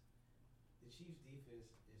Chiefs defense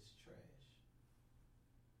is trash,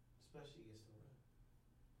 especially against the run.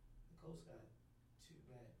 The Colts got two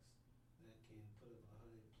backs that can put up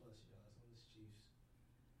 100+ yards on the Chiefs,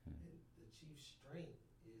 and the Chiefs' strength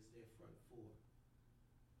is their front four.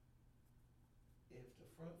 If the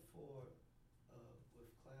front four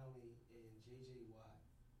with Clowney and J.J. Watt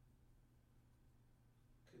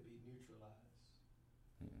could be neutralized,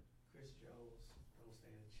 Chris Jones don't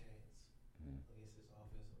stand a chance against this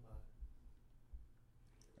offensive line.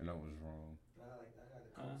 And I was wrong. But I got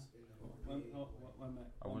the Colts in the One big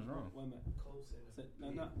minute. I was wrong. 1 minute. Colts in the Say,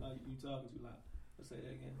 big no, you talking too loud. Let's say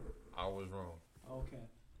that again. I was wrong. Okay.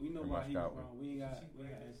 We know Am I why he was scouting? wrong. We ain't got. See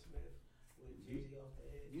Brandon Smith with J.J. off the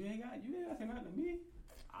edge. You ain't got to nothing to me.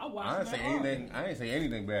 I I watched didn't say that hard. anything. I didn't say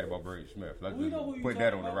anything bad about Brady Smith. Let's We know who just you put that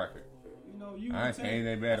talking on the about. record. You know, you. I ain't say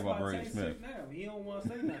anything bad that's about why Brady Tank Smith. sick now. He don't want to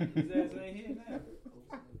say nothing. His ass ain't here now. Colts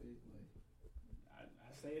in the big way.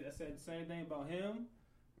 I said the same thing about him,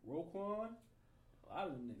 Roquan, a lot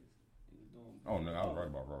of them niggas. Niggas doing. Oh no, I was right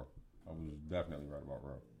about Rowe. I was definitely right about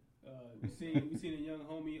Rowe. We seen a young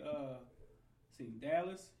homie. Seen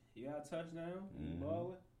Dallas. He got a touchdown. He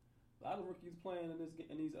balling. A lot of rookies playing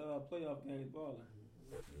in these playoff games balling.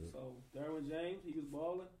 So Derwin James, he was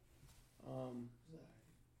balling.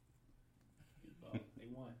 He ballin'. They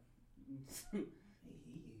won. He didn't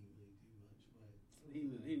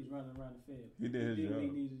really do much, but he was running around the field. He did his He did what he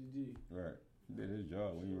job. needed to do. Right. He did his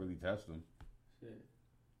job. We didn't really test him Shit.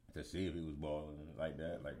 to see if he was balling like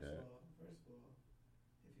that. First of all,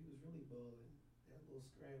 if he was really balling, that little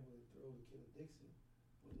scramble and throw to Kendall Dixon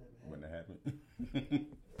would never happen. Wouldn't have happened.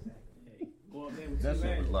 Hey, go up there with That two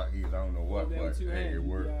shit was hands. lucky as I don't know Go what, up there but with two hey, hands. it You be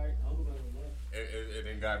worked. all right. I'm gonna let. It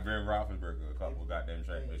then got Ben Roethlisberger a couple goddamn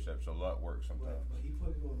championships, so luck works sometimes. But he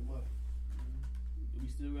put it on the money. We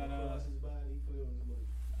still got Across his body, he put it on the money.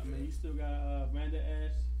 I mean, you still got Randa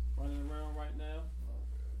Ash running around right now,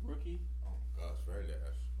 rookie. Oh gosh, very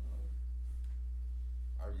nice.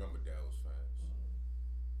 I remember Dallas fans.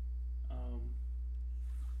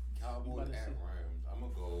 Cowboys You about to at say- Rams. I'm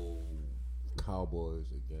gonna go Cowboys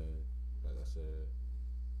again. Like I said,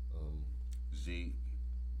 Zeke.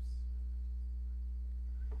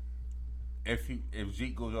 If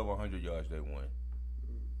Zeke goes over 100 yards, they win.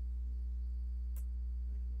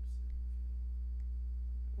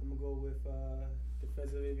 I'm gonna go with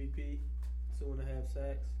defensive MVP, 2.5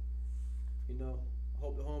 sacks. You know, I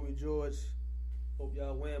hope the homie George, hope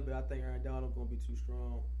y'all win, but I think Aaron Donald gonna be too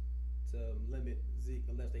strong to limit Zeke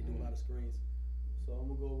unless they do a lot of screens. So I'm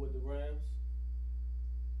gonna go with the Rams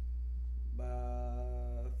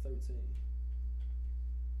by 13.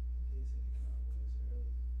 They said the Cowboys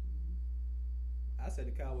early. I said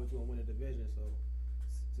the Cowboys gonna win the division, so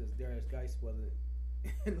since Darius Geis wasn't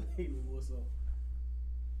in the league, what's up?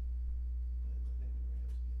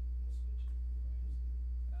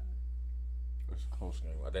 It's a close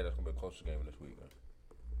game. I think that's gonna be a closer game this weekend.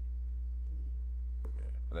 Yeah,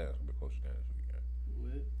 I think that's gonna be a closer game this weekend.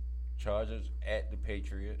 What? Chargers at the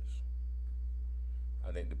Patriots.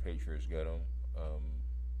 I think the Patriots get them.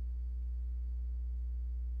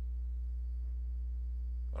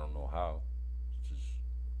 I don't know how. It's just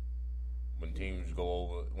when teams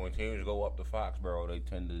go up to Foxborough, they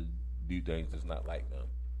tend to do things that's not like them.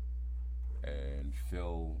 And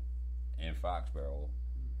Phil in Foxborough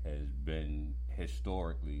has been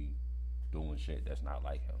historically doing shit that's not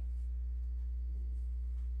like him.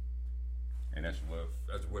 And that's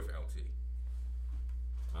with LT.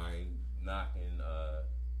 I ain't knocking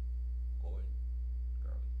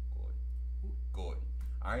Gordon.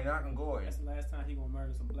 I ain't knocking Gordon. That's the last time he gonna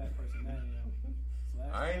murder some black person. Now,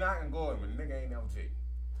 I ain't knocking Gordon, but nigga ain't never take.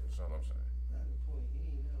 That's all I'm saying. Not the point. He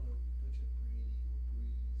ain't never butchered Brady or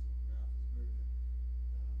Breeze or Roethlisberger.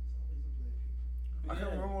 It's always the black people. I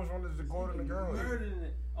can't remember which one is the Gordon and the girl. Murdering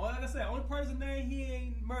it. Oh, like I said, only person name he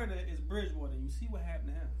ain't murdered is Bridgewater. You see what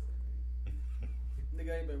happened to him?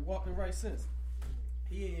 Nigga ain't been walking right since.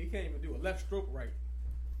 He can't even do a left stroke right.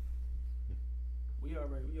 We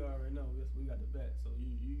already know this. We got the bet. So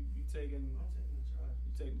you taking I'm taking the charge.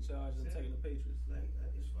 you taking the charge and taking the Patriots. Like,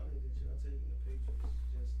 it's funny that y'all taking the Patriots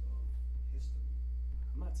just off history.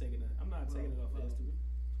 I'm not taking it off history.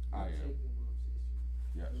 I am. Taking them off history.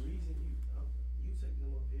 Yes. The reason you taking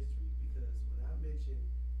them off history because when I mentioned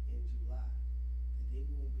in July that they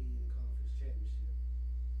won't be in the conference championship,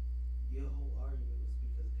 your whole argument was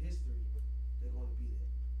because of history. They're going to be there.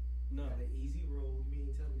 No, Got an easy road. You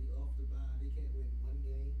mean tell me off the bye they can't win one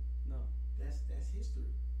game? no, That's history.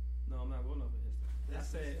 I'm not going over history.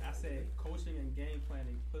 That's I said coaching and game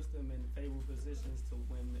planning puts them in favorable positions to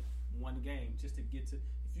win one game just to get to.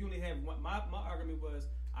 If you only have one, my argument was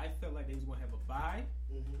I felt like they was going to have a bye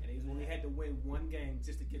and they only had to win one game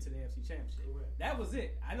just to get to the AFC Championship. Correct. That was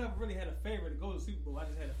it. I never really had a favorite to go to the Super Bowl. I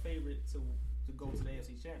just had a favorite to go to the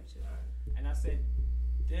AFC Championship. And I said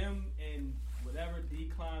them and whatever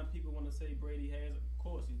decline people want to say Brady has, of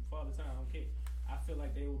course, he's father time, I don't care. I feel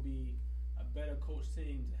like they will be a better coach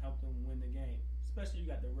team to help them win the game. Especially you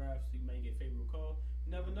got the refs, you may get favorable call.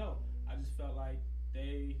 You never know. I just felt like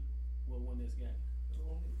they will win this game.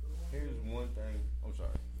 Here's one thing. I'm sorry.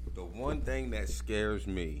 The one thing that scares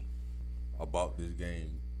me about this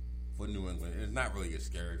game for New England, it's not really a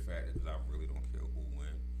scary factor because I really don't care who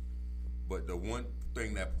wins. But the one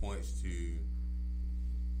thing that points to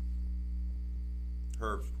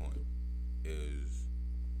Herb's point is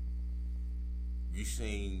you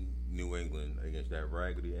seen New England against that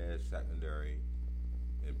raggedy ass secondary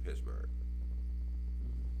in Pittsburgh.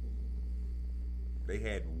 They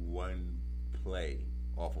had one play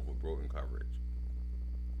off of a broken coverage.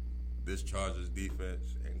 This Chargers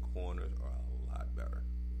defense and corners are a lot better.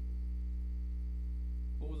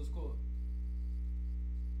 What was the score?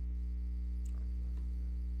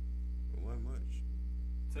 It wasn't much.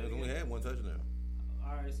 Say They it only again. had one touchdown.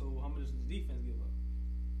 All right, so how much does the defense give up?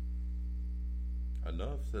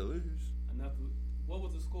 Enough to lose. Enough. What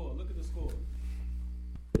was the score? Look at the score.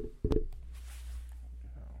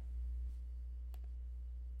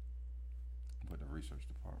 Put the research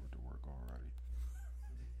department to work already.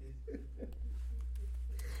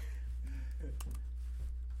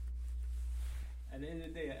 At the end of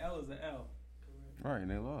the day, an L is an L. Right,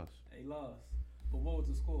 and they lost. They lost. But what was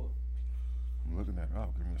the score? I'm looking at it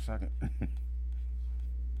up. Give me a second.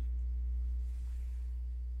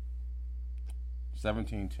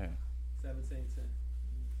 17-10. 17-10.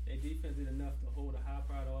 Their defense did enough to hold a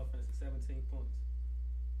high-powered offense to 17 points.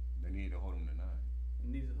 They need to hold them to 9. It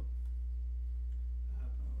needed to.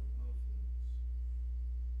 High-powered offense.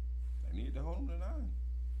 They need to hold them to 9.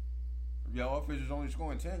 If your offense is only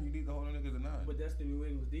scoring 10, you need to hold them niggas to 9. But that's the New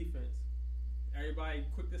England's defense. Everybody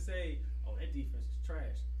quick to say, "Oh, that defense is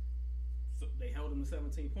trash." So they held them to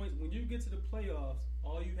 17 points. When you get to the playoffs,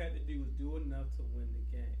 all you had to do was do enough to win the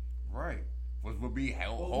game. Right. Which would be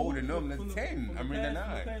Well, holding them to from 10. from I mean, past, to 9.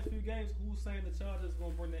 From the past few games, who's saying the Chargers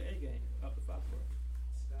going to bring their A game up to Foxborough?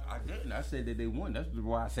 I didn't. I said that they won. That's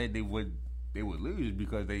why I said they would lose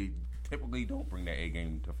because they typically don't bring their A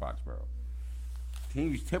game to Foxborough.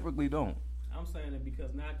 Teams typically don't. I'm saying it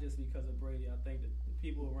because not just because of Brady. I think that the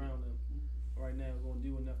people around them right now are going to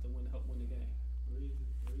do enough to help win the game. The reason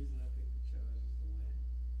I picked the Chargers to win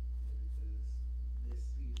is because this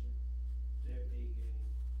season their A game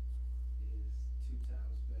is 2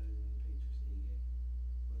 times better than the Patriots' A game.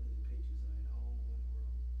 Whether the Patriots are at home or on the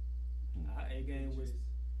road. Our A game was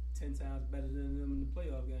 10 times better than them in the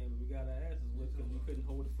playoff game. We got our asses whipped because we couldn't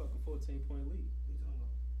hold a fucking 14-point lead. We talking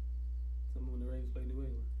about? Some when the Ravens played New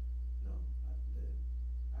England. No, I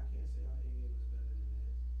can't say our A game was better than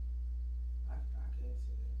theirs. I can't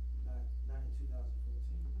say that. Not in 2014.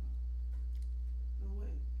 No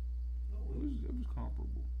way. No way. It was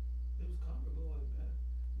comparable. It was comparable and better.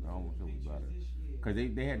 I almost The said it was better. Patriots this year, Because they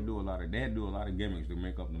had to do a lot of gimmicks to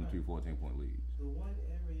make up them 2 14-point leads. the one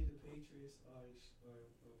area the Patriots are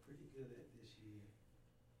pretty good at this year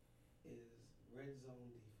is red zone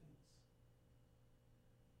defense.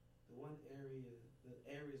 The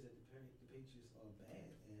areas that the Patriots are bad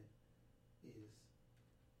at is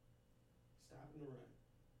stopping the run,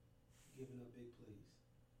 giving up big plays.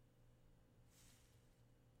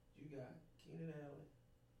 You got Keenan Allen,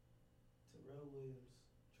 Terrell Williams,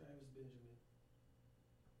 Travis Benjamin,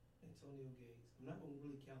 Antonio Gates, I'm not gonna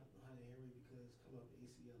really count Hunter Henry because coming off the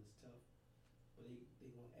ACL is tough, but they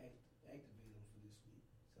gonna activate him for this week.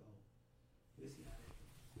 So we'll see how that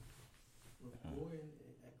goes. With Gordon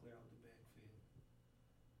and Eckler out the backfield,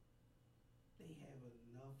 they have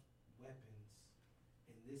enough weapons,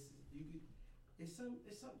 and this is you could. It's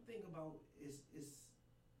something about it's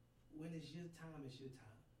when it's your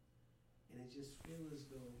time, and it just feels as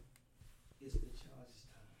though it's the Chargers'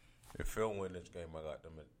 time. If Phil win this game, I got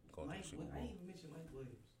them going to the Super I Bowl. didn't even mention Mike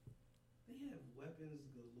Williams. They have weapons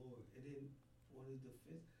galore, and then on the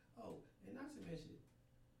defense. Oh, and not to mention,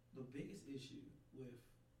 the biggest issue with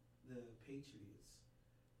the Patriots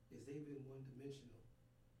is they've been one-dimensional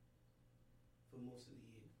for most of the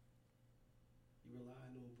year. You're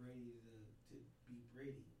relying on Brady to be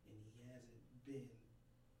Brady, and he hasn't been himself.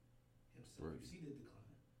 Right. You see the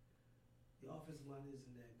decline. The offensive line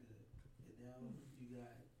isn't that good, and now you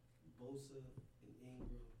got Bosa and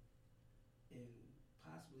Ingram and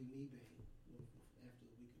possibly Mebane after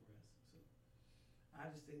a week of rest. So I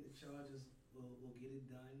just think the Chargers will get it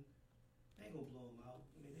done. They ain't gonna blow them out.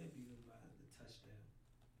 I mean, they'll beat them by the touchdown.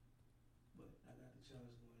 But I got the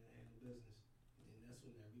Chargers going to handle business. And then that's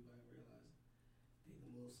when everybody realizes they're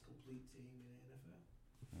the most complete team in the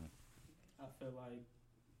NFL. I feel like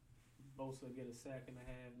Bosa get a sack and a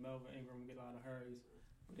half. Melvin Ingram get a lot of hurries,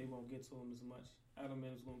 but they won't get to him as much.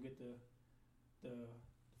 Edelman's gonna get the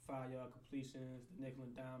 5-yard completions, the nickel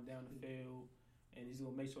and dime down the field, and he's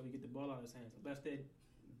gonna make sure he get the ball out of his hands. Unless that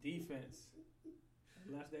defense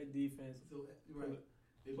So, right.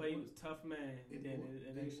 play was tough man, In then order-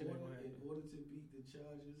 it ain't shit ain't gonna in happen. order to beat the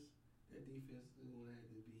Chargers, that defense is going to have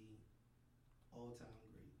to be all-time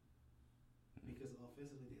great. Because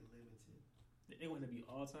offensively, they're limited. They want to be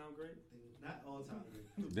all time great. Not all-time great.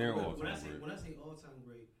 They're When all-time I say great. when I say all-time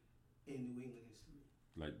great in New England history,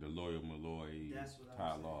 Like the Lawyer Malloy, That's what I'm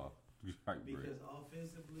Ty saying. Law. Right, because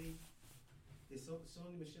offensively, it's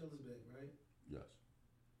Sony Michel is back, right? yes.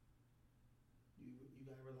 You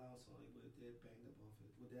got to rely on Sony with that banged up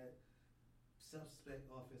offense, with that suspect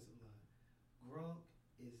offensive line. Gronk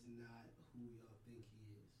is not who y'all think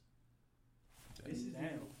he is. This is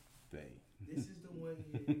Damn. This is the one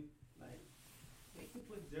year, like, they could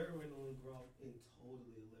put Derwin on Gronk and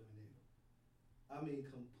totally eliminate him. I mean,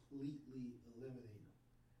 completely eliminate him.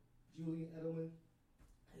 Julian Edelman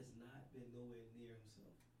has not been nowhere near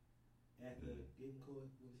himself after getting caught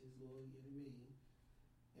with his little enemy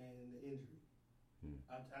and the injury.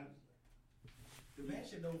 The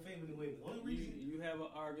matchup don't favor New England. Only reason You have an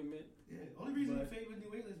argument. only reason But- it favors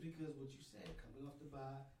New England is because what you said, coming off the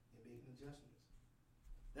bye and making adjustments.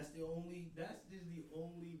 That's the only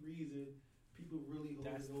reason people really hold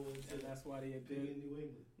That's on to and that's why they a picking good. New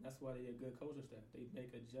England. That's why they a good coaching staff. They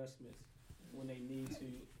make adjustments when they need to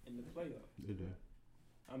in the playoffs. They do.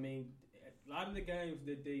 I mean, a lot of the games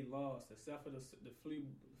that they lost, except for the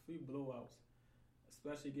few blowouts,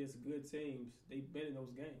 especially against good teams, they've been in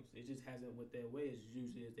those games. It just hasn't went their way as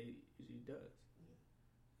usually does.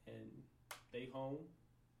 And they home.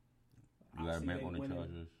 You got to bank on the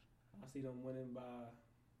Chargers. I see them winning by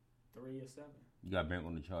 3 or 7. You got to bank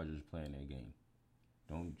on the Chargers playing their game.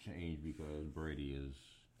 Don't change because Brady is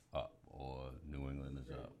up or New England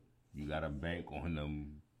is up. You got to bank on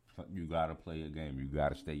them. You got to play your game. You got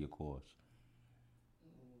to stay your course.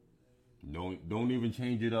 Don't even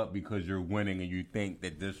change it up because you're winning and you think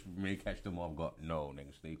that this may catch them off guard. No,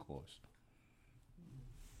 nigga, stay course.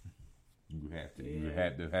 You have to. You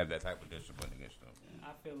have to have that type of discipline against them.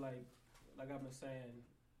 I feel like I've been saying,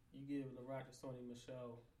 you give LaRock to Sony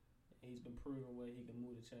Michel, and he's been proving where he can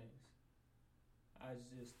move the chains.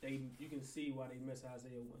 You can see why they miss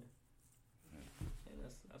Isaiah Wynn. And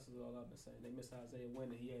that's all I've been saying. They miss Isaiah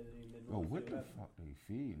Wynn, and he hasn't even been. Yo, what the fuck they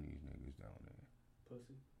feeding these niggas down there?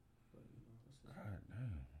 Pussy. But, that's God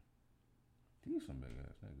damn. These some big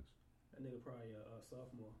ass niggas. that nigga probably a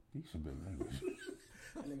sophomore. These some big niggas.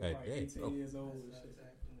 That nigga Hey, probably hey, 18 years old and That's shit.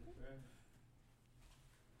 exactly right.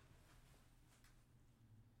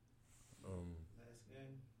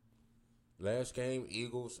 Last game,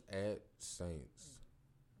 Eagles at Saints.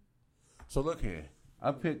 So look here.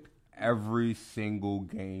 I picked every single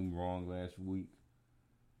game wrong last week.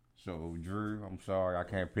 So Drew, I'm sorry, I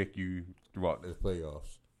can't pick you throughout this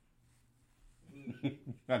playoffs.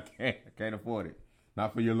 I can't afford it.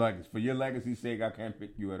 Not for your legacy. For your legacy's sake, I can't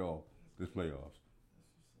pick you at all this playoffs.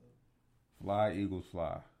 Fly, Eagles,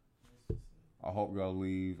 fly. I hope y'all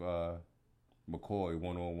leave McCoy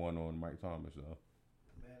one-on-one on Mike Thomas, though.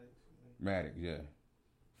 Maddox, yeah.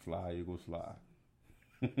 Fly, Eagles, fly.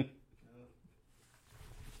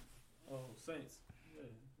 Oh, Saints. Yeah.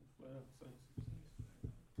 Well, Saints.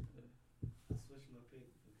 I switched my pick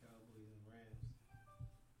for Cowboys and Rams.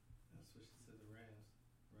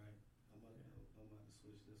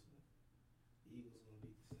 this one. Eagles gonna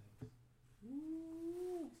beat the Saints.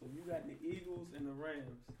 Ooh, so you got the Eagles and the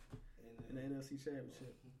Rams in the NFC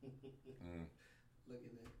Championship.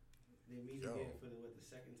 Looking at they meet again for the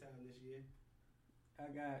second time this year. I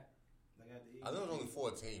got the Eagles. I know there's only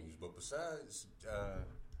 4 teams, but besides I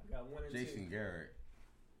got 1 and 2. Jason Garrett.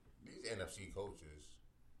 these NFC coaches,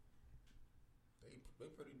 they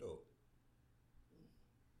pretty dope.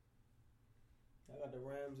 I got the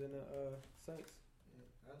Rams and the Saints. Yeah,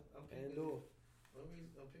 I'm picking. One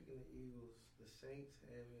reason I'm picking the Eagles. The Saints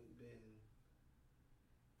haven't been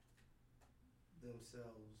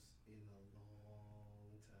themselves in a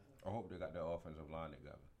long time. I hope they got their offensive line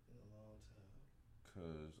together. In a long time.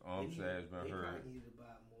 Because Armstead's been they hurt. probably need to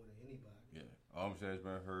buy more than anybody. Yeah, Armstead's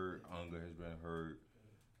been hurt. Unger has been hurt,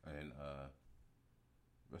 and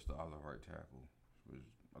what's the other right tackle?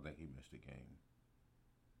 I think he missed the game.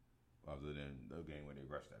 Other than the game where they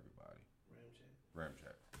rushed everybody.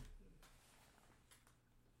 Ramchak.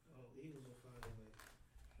 Oh, Eagles will find a way.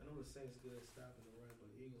 I know the Saints good at stopping the run, but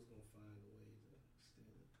Eagles gonna find a way to steal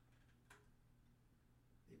it.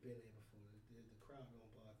 They've been there before. The crowd don't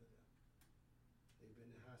bother them. They've been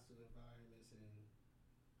in hostile environments and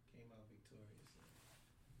came out victorious.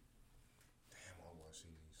 Damn, I want to see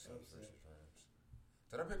these Saints versus Rams.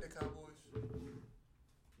 Did I pick the Cowboys?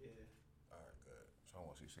 Yeah. All right, good. So I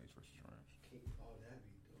want to see Saints versus Rams. Oh, that'd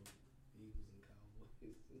be dope. Eagles and Cowboys.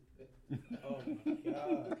 Oh my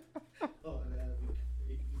god. Oh, that'd be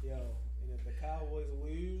crazy. Yo, and if the Cowboys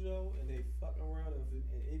lose, yo, and they fuck around and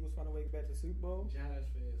Eagles find a way back to Super Bowl. Giants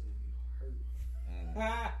fans will be hurt.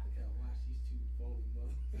 Ha! They gotta watch these two phony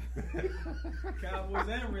motherfuckers. Cowboys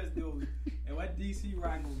and Reds do. And what DC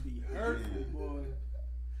Rock gonna be hurtful, boy.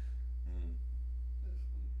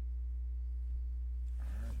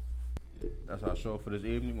 That's our show for this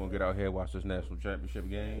evening. We're gonna get out here and watch this national championship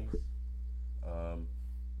game.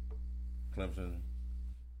 Clemson.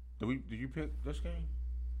 Did you pick this game?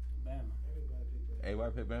 Bama. Everybody pick Bama.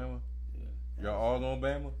 Everybody pick Bama? Yeah. Y'all all on Bama?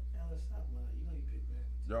 Alan, stop lying. You know you pick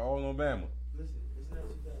Bama. Y'all all on Bama? Listen, it's not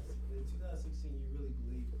 2000. In 2016, you really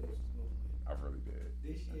believe the Colts was going to win. I really did.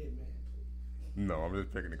 This year, man, please. No, I'm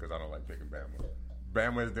just picking it because I don't like picking Bama.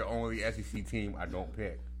 Bama is the only SEC team I don't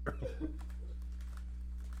pick.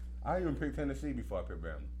 I even picked Tennessee before I picked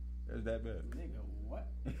Bama. It's that bad. Nigga, what?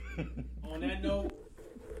 On that note,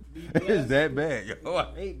 be blessed. It's that bad. Yo,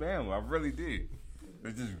 I hate Bama. I really do.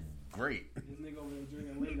 It's just great. This nigga over there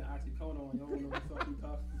drinking lean oxycodone. Y'all don't know what the fuck you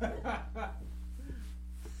talking.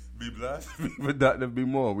 Be blessed. Be productive. Be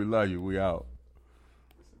more. We love you. We out.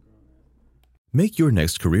 Make your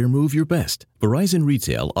next career move your best. Verizon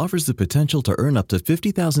Retail offers the potential to earn up to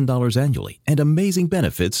 $50,000 annually and amazing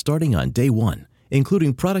benefits starting on day one,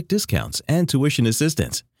 including product discounts and tuition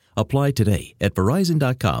assistance. Apply today at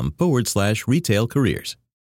verizon.com/retail careers.